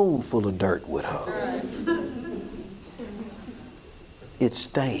a spoonful of dirt with her. It's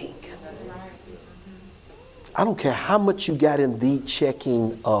staying. I don't care how much you got in the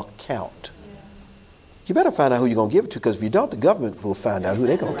checking account. You better find out who you're going to give it to, because if you don't, the government will find out who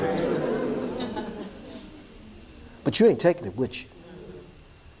they're going to give it to. But you ain't taking it with you.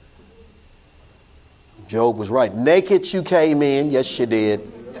 Job was right. Naked you came in. Yes, you did.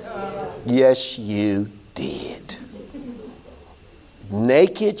 Yes, you did.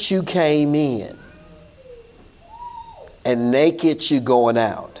 Naked you came in. And naked you going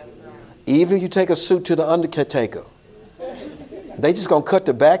out. Even if you take a suit to the undertaker, they just going to cut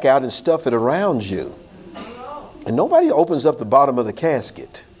the back out and stuff it around you. And nobody opens up the bottom of the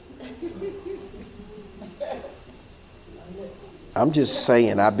casket. I'm just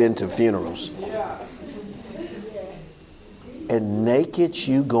saying, I've been to funerals. And naked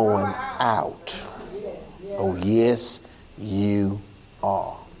you going out. Oh, yes, you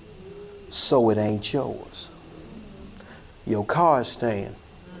are. So it ain't yours. Your car is staying.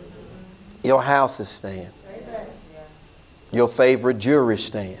 Your house is staying. Your favorite jewelry is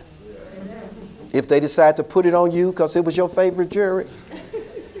staying. If they decide to put it on you because it was your favorite jewelry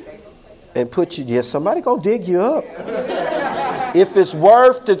and put you, yes, somebody gonna dig you up. If it's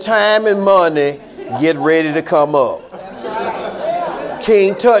worth the time and money, get ready to come up.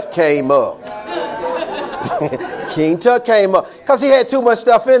 King Tut came up. King Tut came up because he had too much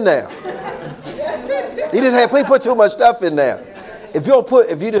stuff in there. He put too much stuff in there. If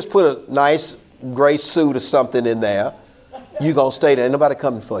you just put a nice gray suit or something in there, you're gonna stay there. Ain't nobody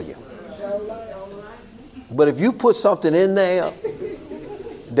coming for you. But if you put something in there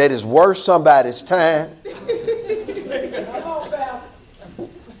that is worth somebody's time,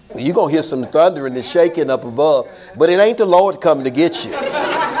 you're going to hear some thundering and shaking up above. But it ain't the Lord coming to get you.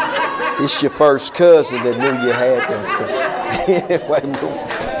 It's your first cousin that knew you had that stuff.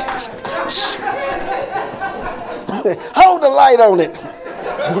 Hold the light on it.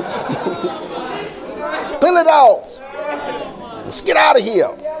 Pull it off. Let's get out of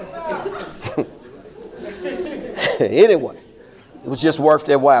here. Anyway, it was just worth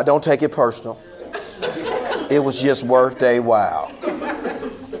their while. Don't take it personal. It was just worth their while.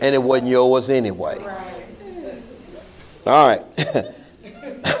 And it wasn't yours anyway. All right.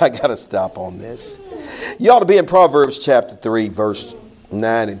 I got to stop on this. You ought to be in Proverbs chapter 3, verse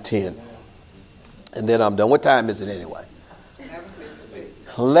 9 and 10. And then I'm done. What time is it anyway?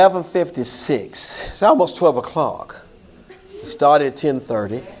 11:56. It's almost 12 o'clock. We started at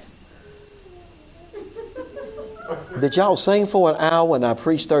 10:30. Did y'all sing for an hour and I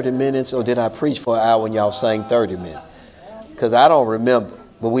preached 30 minutes, or did I preach for an hour and y'all sang 30 minutes? Because I don't remember.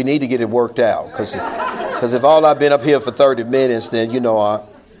 But we need to get it worked out. Because if all I've been up here for 30 minutes, then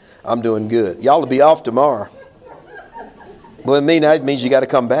I'm doing good. Y'all will be off tomorrow. But that means you got to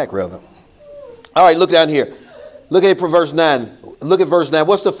come back, rather. All right, look down here. Look at verse 9. Look at verse 9.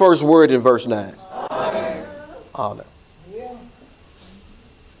 What's the first word in verse 9? Honor. Honor.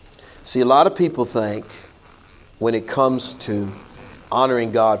 See, a lot of people think when it comes to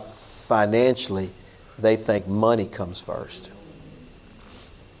honoring God financially, they think money comes first.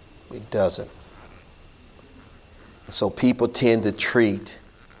 It doesn't. So people tend to treat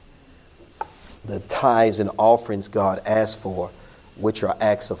the tithes and offerings God asks for, which are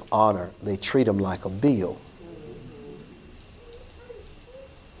acts of honor, they treat them like a bill.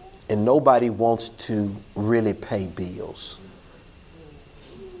 And nobody wants to really pay bills.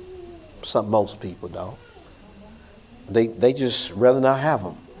 Most people don't. They just rather not have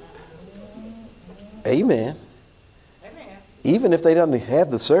them. Amen. Amen. Even if they don't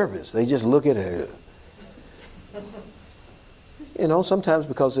have the service, they just look at it. Sometimes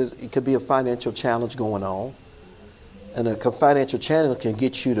because it could be a financial challenge going on. And a financial challenge can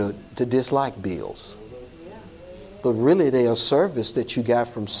get you to dislike bills. But really they are service that you got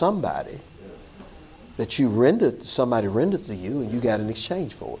from somebody, that somebody rendered to you, and you got in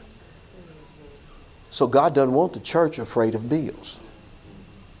exchange for it. So God doesn't want the church afraid of bills.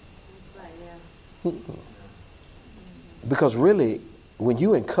 Because really, when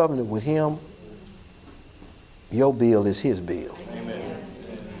you're in covenant with Him, your bill is His bill. Amen.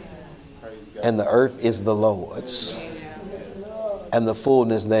 And the earth is the Lord's. And the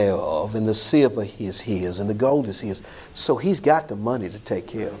fullness thereof. And the silver is His. And the gold is His. So He's got the money to take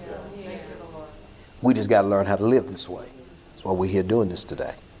care of it. We just got to learn how to live this way. That's why we're here doing this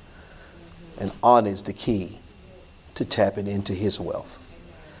today. And honor is the key to tapping into His wealth.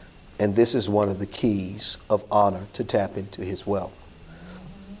 And this is one of the keys of honor, to tap into His wealth.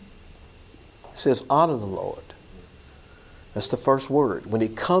 It says, honor the Lord. That's the first word. When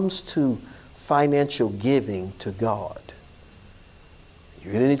it comes to financial giving to God,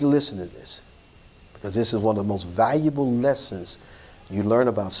 you really need to listen to this, because this is one of the most valuable lessons you learn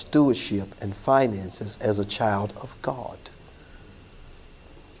about stewardship and finances as a child of God.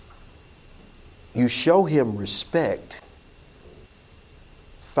 You show Him respect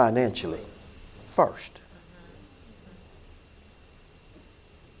financially first.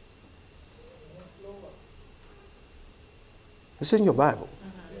 It's in your Bible.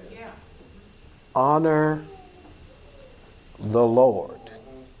 Honor the Lord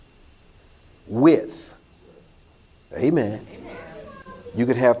with. Amen. You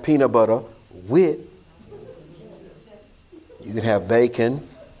could have peanut butter with. You could have bacon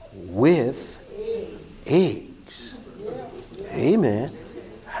with eggs. Amen.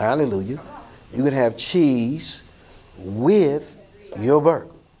 Hallelujah. You could have cheese with your burger.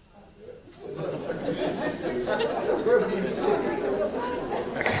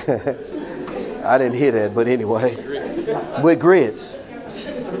 I didn't hear that, but anyway. With grits.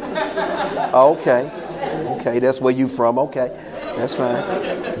 Okay. Okay, that's where you from. Okay. That's fine.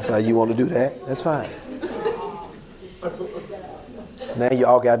 If you want to do that, that's fine. Now you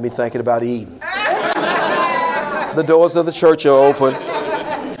all got me thinking about eating. The doors of the church are open.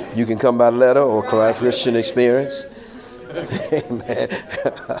 You can come by letter or Christian Experience. Amen.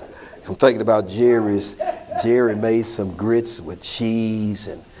 I'm thinking about Jerry made some grits with cheese,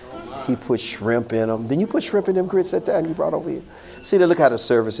 and he put shrimp in them. Didn't you put shrimp in them grits that time you brought over here? See, look how the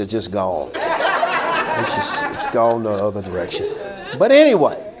service is just gone. It's gone the other direction. But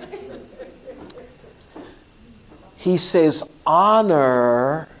anyway, he says,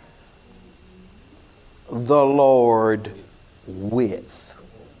 honor the Lord with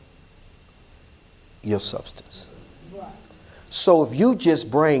your substance. So if you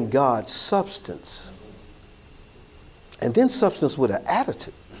just bring God's substance, and then substance with an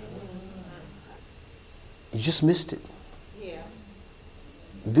attitude, you just missed it. Yeah.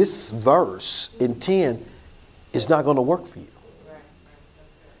 This verse in 10 is not going to work for you.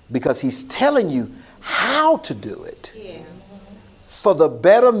 Because he's telling you how to do it. Yeah. For the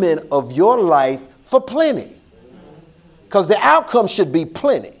betterment of your life, for plenty. Because the outcome should be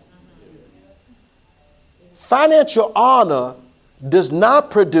plenty. Financial honor does not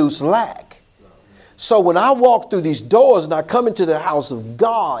produce lack. So when I walk through these doors and I come into the house of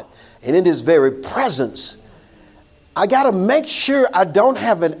God and in His very presence, I got to make sure I don't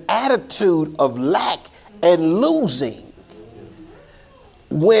have an attitude of lack and losing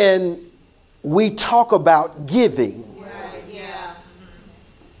when we talk about giving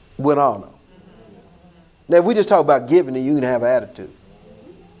with honor. Now, if we just talk about giving, then you can have an attitude.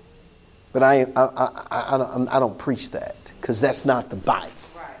 But I don't preach that, because that's not the Bible.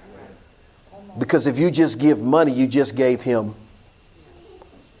 Because if you just give money, you just gave Him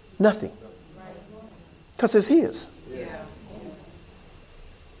nothing. Because it's His.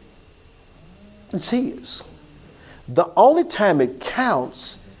 It's His. The only time it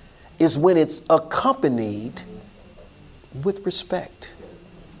counts is when it's accompanied with respect.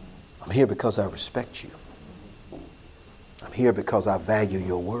 I'm here because I respect you. I'm here because I value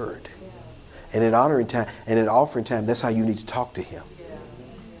your word. And in honoring time and in offering time, that's how you need to talk to Him.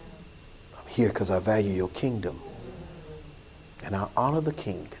 I'm here because I value your kingdom. And I honor the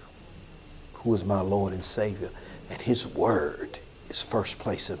King, who is my Lord and Savior. And His word is first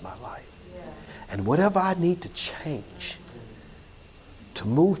place in my life. And whatever I need to change to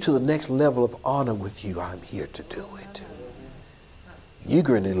move to the next level of honor with you, I'm here to do it. You're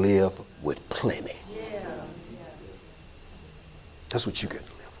going to live with plenty. That's what you're going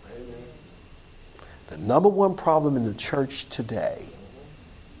to live with. The number one problem in the church today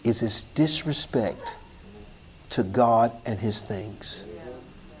is its disrespect to God and His things.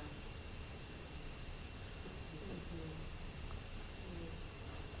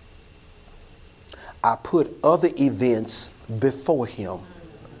 I put other events before him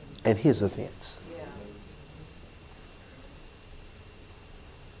and his events.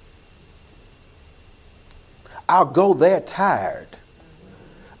 I'll go there tired,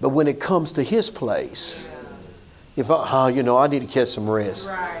 but when it comes to his place, if I need to catch some rest.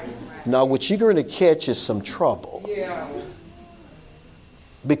 Right. Now, what you're going to catch is some trouble. Yeah.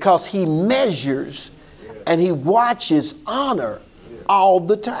 Because he measures and he watches honor all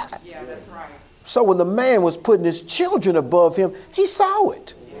the time. Yeah, that's right. So when the man was putting his children above him, he saw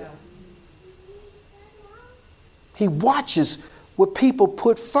it. Yeah. He watches what people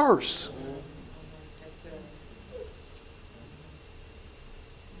put first.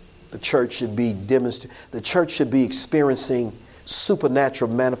 The church should be experiencing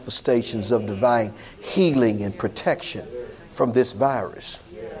supernatural manifestations of divine healing and protection from this virus.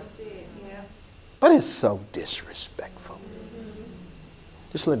 But it's so disrespectful.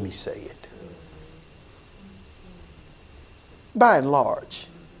 Just let me say it. By and large,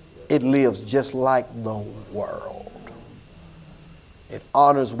 it lives just like the world. It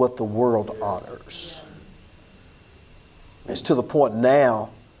honors what the world honors. It's to the point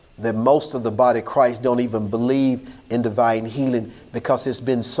now that most of the body of Christ don't even believe in divine healing because it's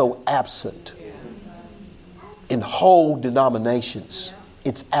been so absent. In whole denominations,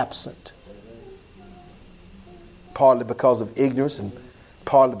 it's absent. Partly because of ignorance and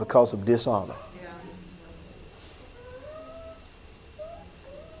partly because of dishonor.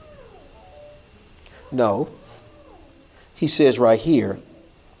 No. He says right here,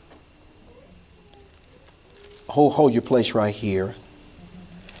 hold your place right here.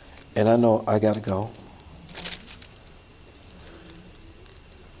 And I know I got to go.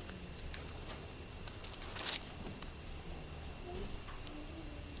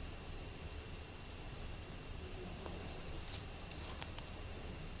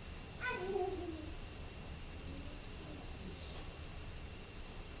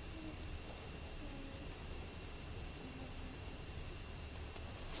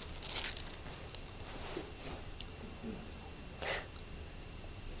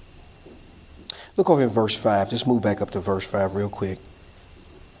 Look over in verse 5. Just move back up to verse 5 real quick.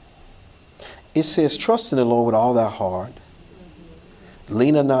 It says, trust in the Lord with all thy heart.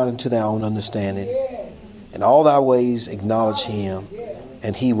 Lean not into thy own understanding. In all thy ways acknowledge him,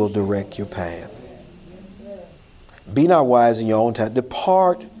 and he will direct your path. Be not wise in your own time.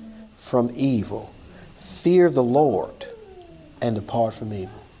 Depart from evil. Fear the Lord, and depart from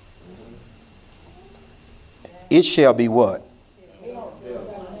evil. It shall be what?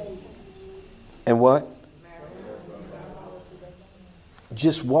 And what?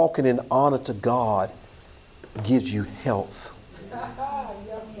 Just walking in honor to God gives you health.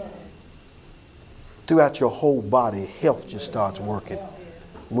 Throughout your whole body, health just starts working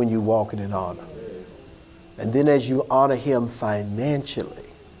when you're walking in honor. And then as you honor him financially,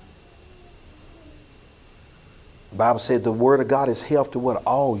 the Bible said the word of God is health to what?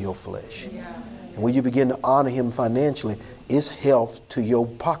 All your flesh. And when you begin to honor him financially, it's health to your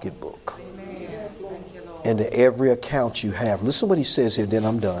pocketbook. And to every account you have. Listen to what he says here, then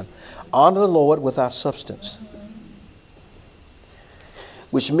I'm done. Honor the Lord with our substance.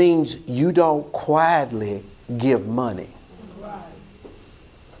 Which means you don't quietly give money.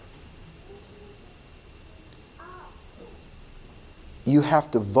 You have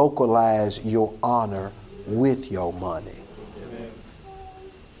to vocalize your honor with your money.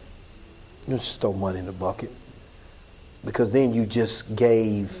 You just throw money in the bucket. Because then you just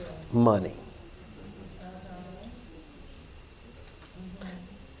gave money.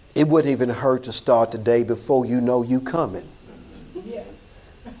 It wouldn't even hurt to start the day before you know you coming.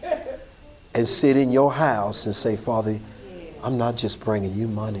 And sit in your house and say, Father, I'm not just bringing you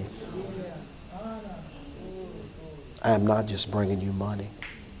money. I am not just bringing you money.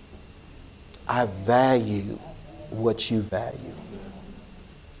 I value what you value.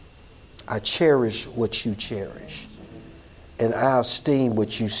 I cherish what you cherish. And I esteem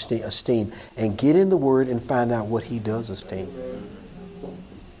what you esteem. And get in the Word and find out what he does esteem.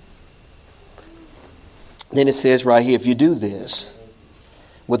 Then it says right here, if you do this,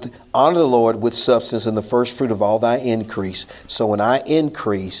 honor the Lord with substance and the first fruit of all thy increase. So when I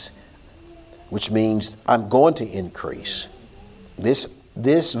increase, which means I'm going to increase. This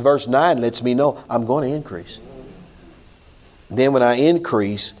verse 9 lets me know I'm going to increase. Then when I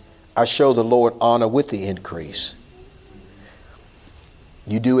increase, I show the Lord honor with the increase.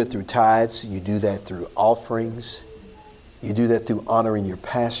 You do it through tithes. You do that through offerings. You do that through honoring your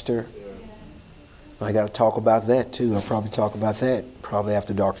pastor. I got to talk about that too. I'll probably talk about that probably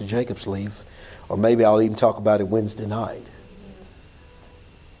after Dr. Jacobs leave. Or maybe I'll even talk about it Wednesday night.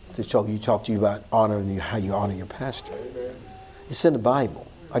 to talk to you about honoring how you honor your pastor. It's in the Bible.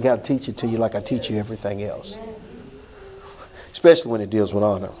 I got to teach it to you like I teach you everything else, especially when it deals with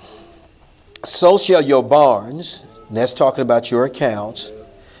honor. So shall your barns, and that's talking about your accounts,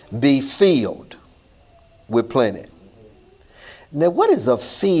 be filled with plenty. Now, what is a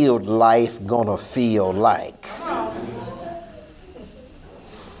filled life gonna feel like?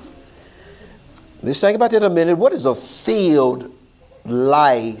 Let's think about that a minute. What is a filled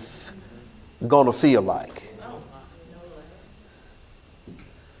life gonna feel like?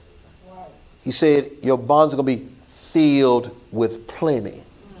 He said your barns are gonna be filled with plenty.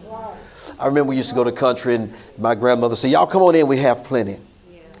 I remember we used to go to the country and my grandmother said, y'all come on in, we have plenty.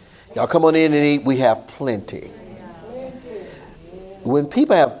 Y'all come on in and eat, we have plenty. When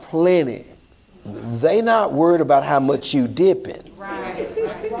people have plenty, they not worried about how much you dipping.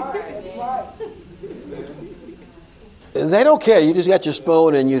 They don't care. You just got your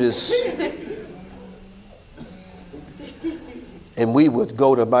spoon and you just... And we would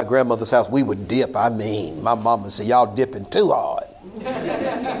go to my grandmother's house. We would dip. I mean, my mama said, y'all dipping too hard.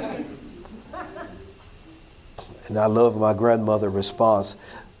 And I love my grandmother's response.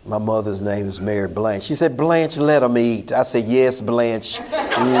 My mother's name is Mary Blanche. She said, Blanche, let them eat. I said, yes, Blanche,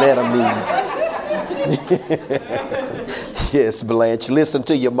 let them eat. Yes, Blanche. Listen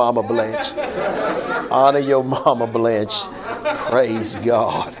to your mama, Blanche. Honor your mama, Blanche. Praise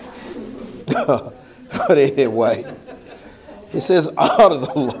God. But anyway, it says honor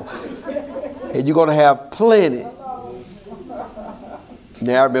the Lord. And you're going to have plenty.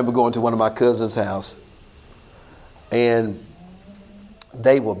 Now, I remember going to one of my cousin's house. And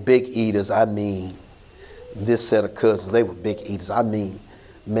they were big eaters. I mean, this set of cousins, they were big eaters. I mean,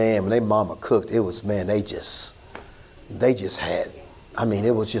 man, when their mama cooked, it was, man, they just had, I mean,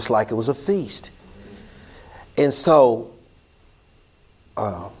 it was just like it was a feast. And so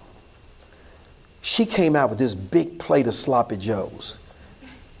she came out with this big plate of sloppy joes.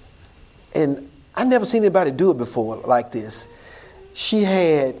 And I never seen anybody do it before like this. She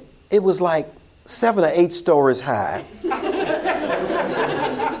had, it was like 7 or 8 stories high.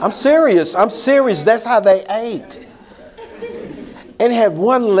 I'm serious. That's how they ate. And it had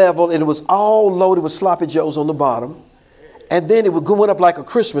one level and it was all loaded with sloppy joes on the bottom. And then it would go up like a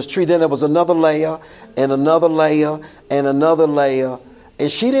Christmas tree. Then there was another layer and another layer and another layer. And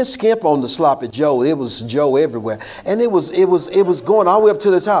she didn't skimp on the sloppy joe. It was joe everywhere. And it was going all the way up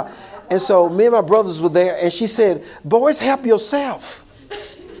to the top. And so me and my brothers were there and she said, boys, help yourself.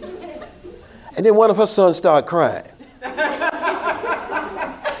 And then one of her sons started crying.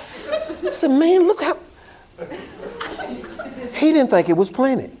 I said, man, look how... He didn't think it was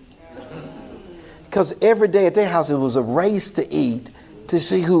plenty. Because every day at their house, it was a race to eat to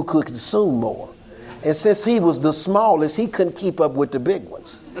see who could consume more. And since he was the smallest, he couldn't keep up with the big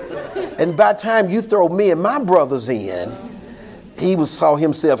ones. And by the time you throw me and my brothers in, he saw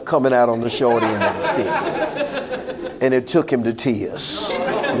himself coming out on the short end of the stick. And it took him to tears.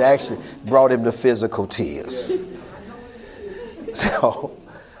 It actually brought him to physical tears. So,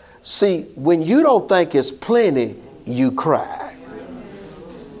 see, when you don't think it's plenty, you cry.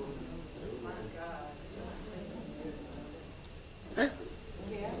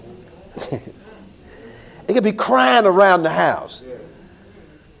 It could be crying around the house.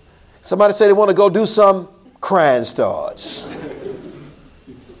 Somebody say they want to go do some, crying starts.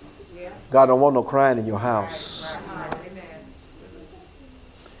 God don't want no crying in your house.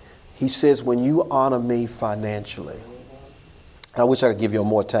 He says, when you honor me financially, I wish I could give you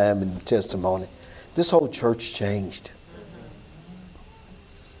more time and testimony. This whole church changed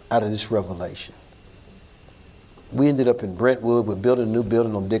out of this revelation. We ended up in Brentwood. We're building a new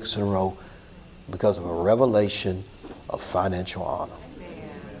building on Dickinson Road because of a revelation of financial honor.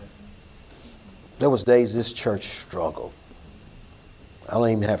 There was days this church struggled. I don't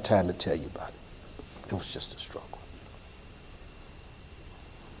even have time to tell you about it. It was just a struggle.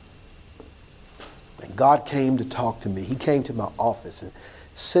 And God came to talk to me. He came to my office and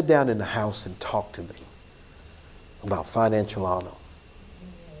sit down in the house and talk to me about financial honor.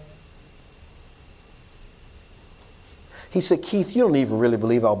 He said, Keith, you don't even really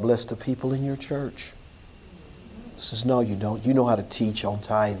believe I'll bless the people in your church. I says, no, you don't. You know how to teach on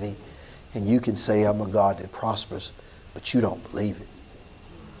tithing, and you can say I'm a God that prospers, but you don't believe it.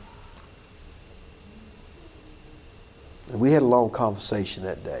 And we had a long conversation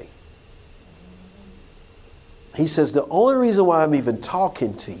that day. He says, the only reason why I'm even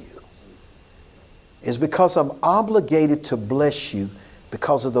talking to you is because I'm obligated to bless you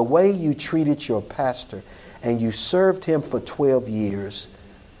because of the way you treated your pastor and you served him for 12 years.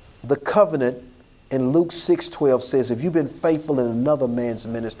 The covenant And Luke 6:12 says, if you've been faithful in another man's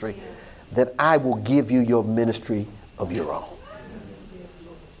ministry, then I will give you your ministry of your own.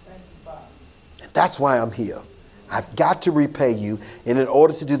 And that's why I'm here. I've got to repay you. And in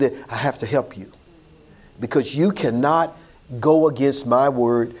order to do that, I have to help you. Because you cannot go against my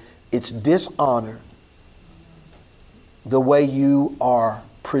word. It's dishonor the way you are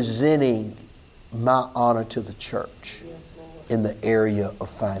presenting my honor to the church in the area of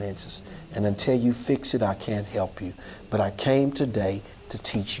finances. And until you fix it, I can't help you. But I came today to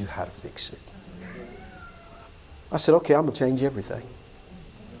teach you how to fix it. I said, okay, I'm going to change everything.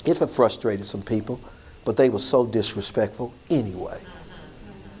 It frustrated some people, but they were so disrespectful anyway.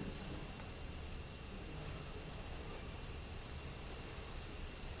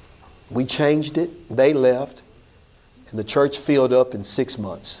 We changed it. They left. And the church filled up in 6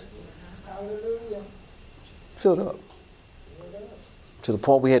 months. Hallelujah. Filled up. To the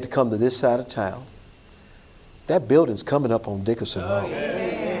point we had to come to this side of town. That building's coming up on Dickerson Road.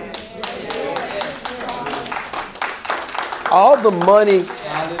 All the money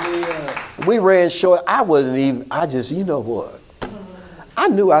we ran short. I wasn't even, you know what? I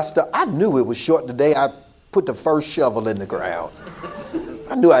knew it was short the day I put the first shovel in the ground.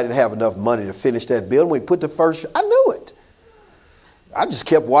 I knew I didn't have enough money to finish that building. We put the first, I knew it. I just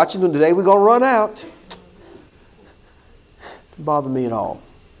kept watching them. Today we're going to run out. Didn't bother me at all.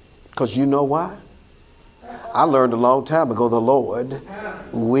 Because you know why? I learned a long time ago the Lord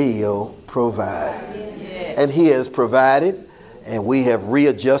will provide. And He has provided. And we have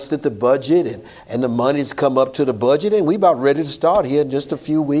readjusted the budget. And the money's come up to the budget. And we're about ready to start here in just a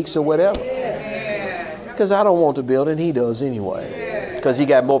few weeks or whatever. Because I don't want the building. He does anyway. Because He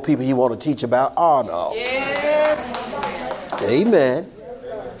got more people He want to teach about. Oh, no. Amen.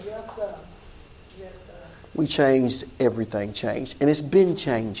 We changed, everything changed. And it's been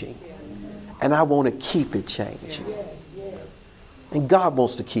changing. And I want to keep it changing. And God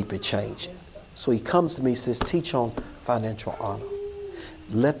wants to keep it changing. So He comes to me and says, teach on financial honor.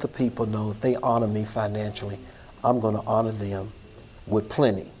 Let the people know if they honor me financially, I'm going to honor them with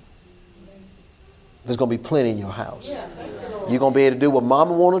plenty. There's going to be plenty in your house. You're going to be able to do what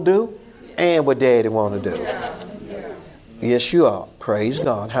mama want to do and what daddy want to do. Yes, you are. Praise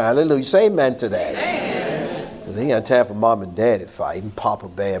God. Hallelujah. Say amen to that. Because he ain't got time for mom and daddy fighting. Papa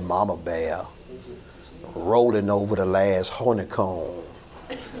bear, mama bear. Rolling over the last honeycomb.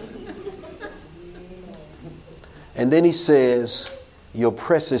 And then he says, your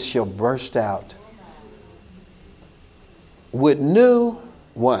presses shall burst out with new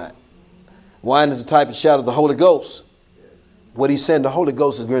wine. Wine is a type of shout of the Holy Ghost. What he's saying, the Holy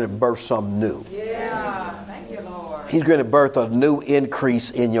Ghost is going to birth something new. Yeah, thank you, Lord. He's going to birth a new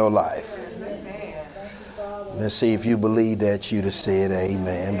increase in your life. Let's see if you believe that you'd have said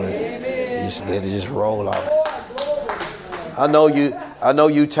amen, but just let it just roll off. I know you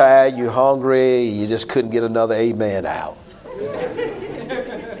tired, you hungry, you just couldn't get another amen out.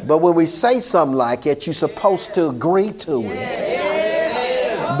 But when we say something like that, you're supposed to agree to it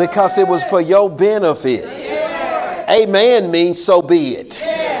because it was for your benefit. Amen means so be it.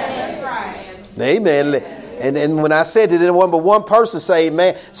 Amen. And when I said that, there wasn't but one person say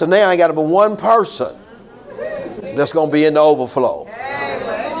amen. So now I got but one person that's going to be in the overflow.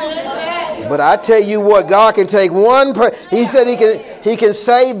 But I tell you what, God can take one person. He said he can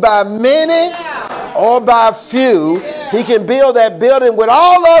save by many or by few. He can build that building with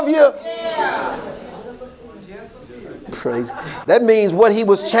all of you. Praise. That means what he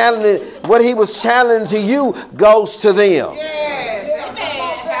was channeling to you goes to them.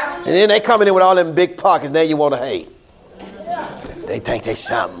 And then they coming in with all them big pockets. Now you want to hate. They think they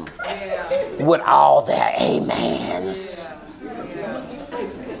something with all their amens.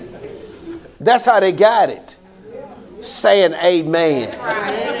 That's how they got it. Saying amen.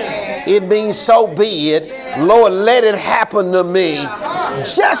 It means so be it. Lord, let it happen to me.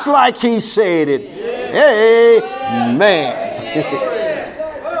 Just like he said it. Amen.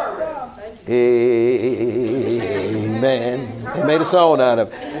 Amen. They made a song out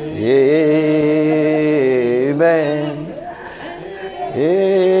of it. Amen.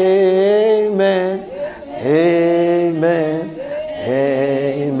 Amen. Amen.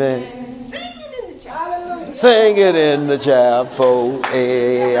 Amen. Sing it in the chapel.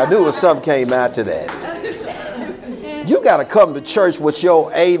 Hey, I knew something came out to that. You got to come to church with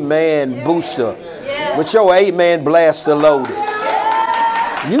your amen booster, with your amen blaster loaded.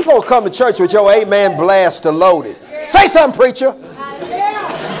 You going to come to church with your amen blaster loaded. Say something, preacher.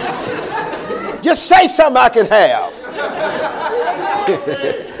 Just say something I can have.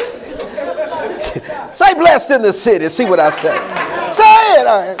 Say blessed in the city. See what I say. Say it.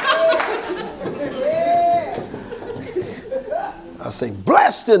 say,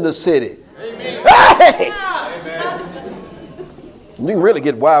 blessed in the city. Amen. Hey! Amen. You can really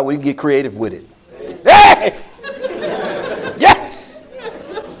get wild when you get creative with it. Hey! Yes!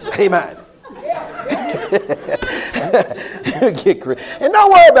 Amen. And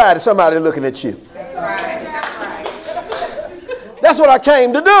don't worry about it, somebody looking at you. That's right. That's right. That's what I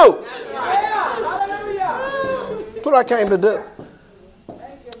came to do. That's That's what I came to do.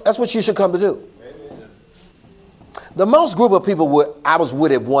 That's what you should come to do. The most group of people I was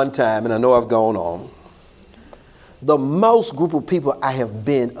with at one time, and I know I've gone on, the most group of people I have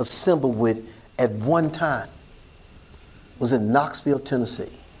been assembled with at one time was in Knoxville, Tennessee,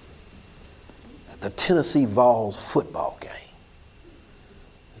 at the Tennessee Vols football game.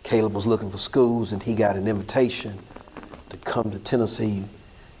 Caleb was looking for schools, and he got an invitation to come to Tennessee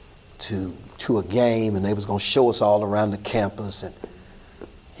to a game, and they was going to show us all around the campus. And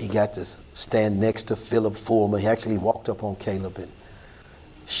he got to stand next to Philip Fulmer. He actually walked up on Caleb and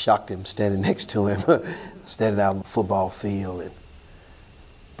shocked him standing next to him, standing out on the football field.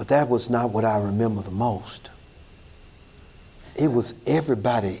 But that was not what I remember the most. It was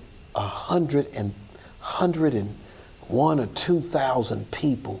everybody, 101 or 2,000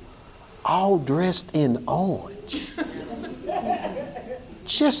 people, all dressed in orange,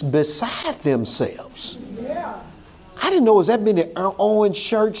 just beside themselves. I didn't know there was that many orange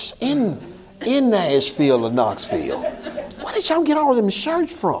shirts in Nashville or Knoxville. Where did y'all get all of them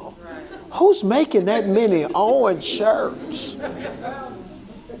shirts from? Who's making that many orange shirts?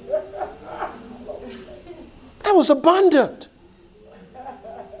 That was abundant.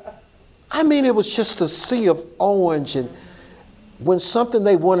 I mean, it was just a sea of orange, and when something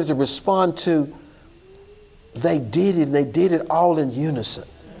they wanted to respond to, they did it, and they did it all in unison.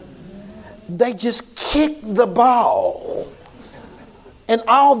 They just kicked the ball, and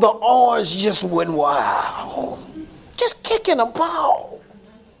all the orange just went wild. Just kicking a ball.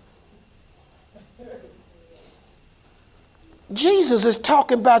 Jesus is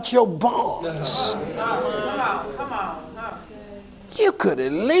talking about your bonds. Come on. You could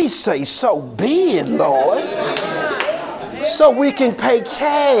at least say, so be it, Lord, so we can pay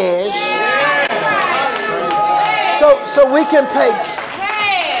cash. So we can pay.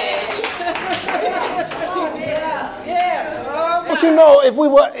 But you know, if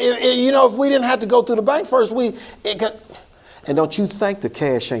we didn't have to go through the bank first, and don't you think the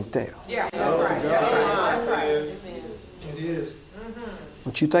cash ain't there? Yeah, that's right. That's right. It is.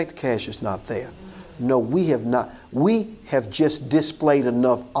 Don't you think the cash is not there? No, we have not. We have just displayed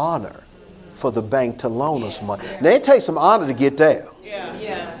enough honor for the bank to loan us money. Now, it takes some honor to get there.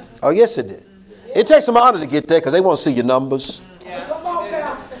 Yeah. Oh, yes, it did. It takes some honor to get there because they want to see your numbers. Come on,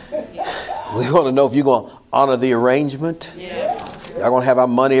 Pastor. We want to know if you're going to honor the arrangement. Y'all going to have our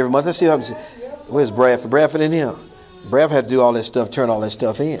money every month. Let's see how. Where's Bradford? Bradford in here. Bradford had to do all that stuff, turn all that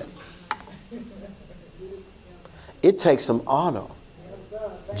stuff in. It takes some honor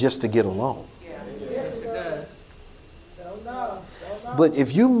just to get a loan. But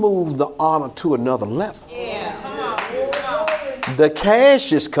if you move the honor to another level, the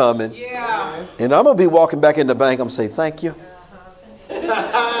cash is coming, and I'm going to be walking back in the bank. I'm going to say, thank you.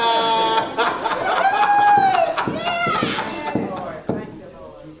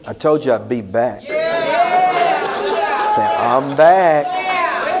 I told you I'd be back. Say, I'm back.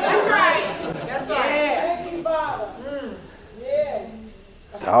 That's right.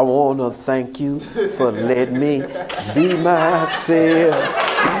 So I want to thank you for letting me be myself.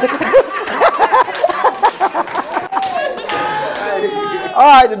 All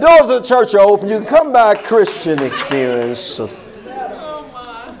right, the doors of the church are open. You can come by Christian Experience. Good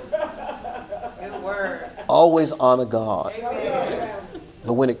word. Always honor God.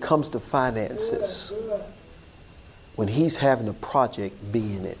 But when it comes to finances, when he's having a project,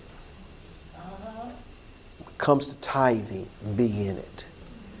 be in it. When it comes to tithing, be in it.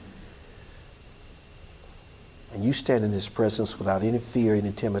 And you stand in his presence without any fear and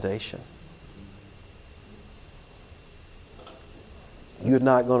intimidation. You're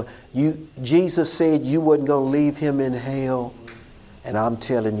not going to, Jesus said you wasn't going to leave him in hell. And I'm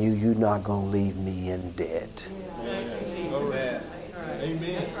telling you, you're not going to leave me in debt. Amen.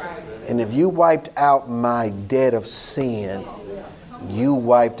 Amen. And if you wiped out my debt of sin, you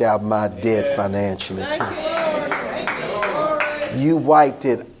wiped out my debt financially too. You wiped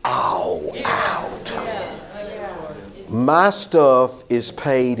it all out. My stuff is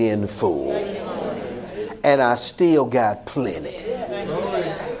paid in full. And I still got plenty.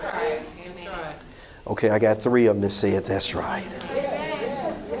 Okay, I got 3 of them that said that's right.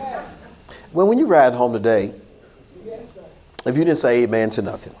 Well, when you ride home today, if you didn't say amen to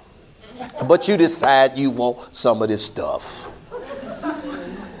nothing, but you decide you want some of this stuff,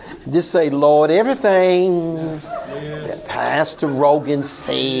 Just say, Lord, everything that Pastor Rogan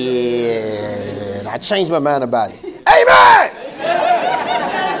said, I changed my mind about it. Amen.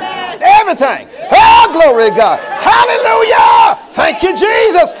 Everything. Oh, glory to God. Hallelujah. Thank you,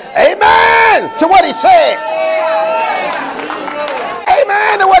 Jesus. Amen to what he said.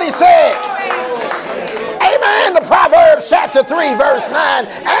 Amen to what he said. Amen to Proverbs chapter 3, verse 9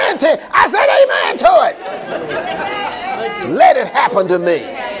 and 10. I said amen to it. Let it happen to me.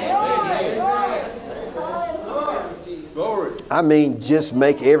 I mean, just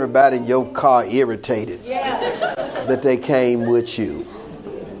make everybody in your car irritated that they came with you.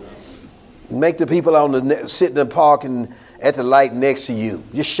 Make the people on the sitting in the park and at the light next to you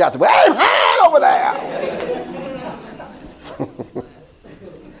just shout, "Amen" over there.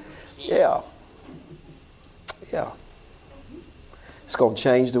 Yeah. It's going to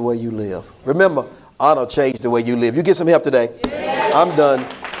change the way you live. Remember, honor changed the way you live. You get some help today. I'm done.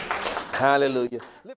 Hallelujah.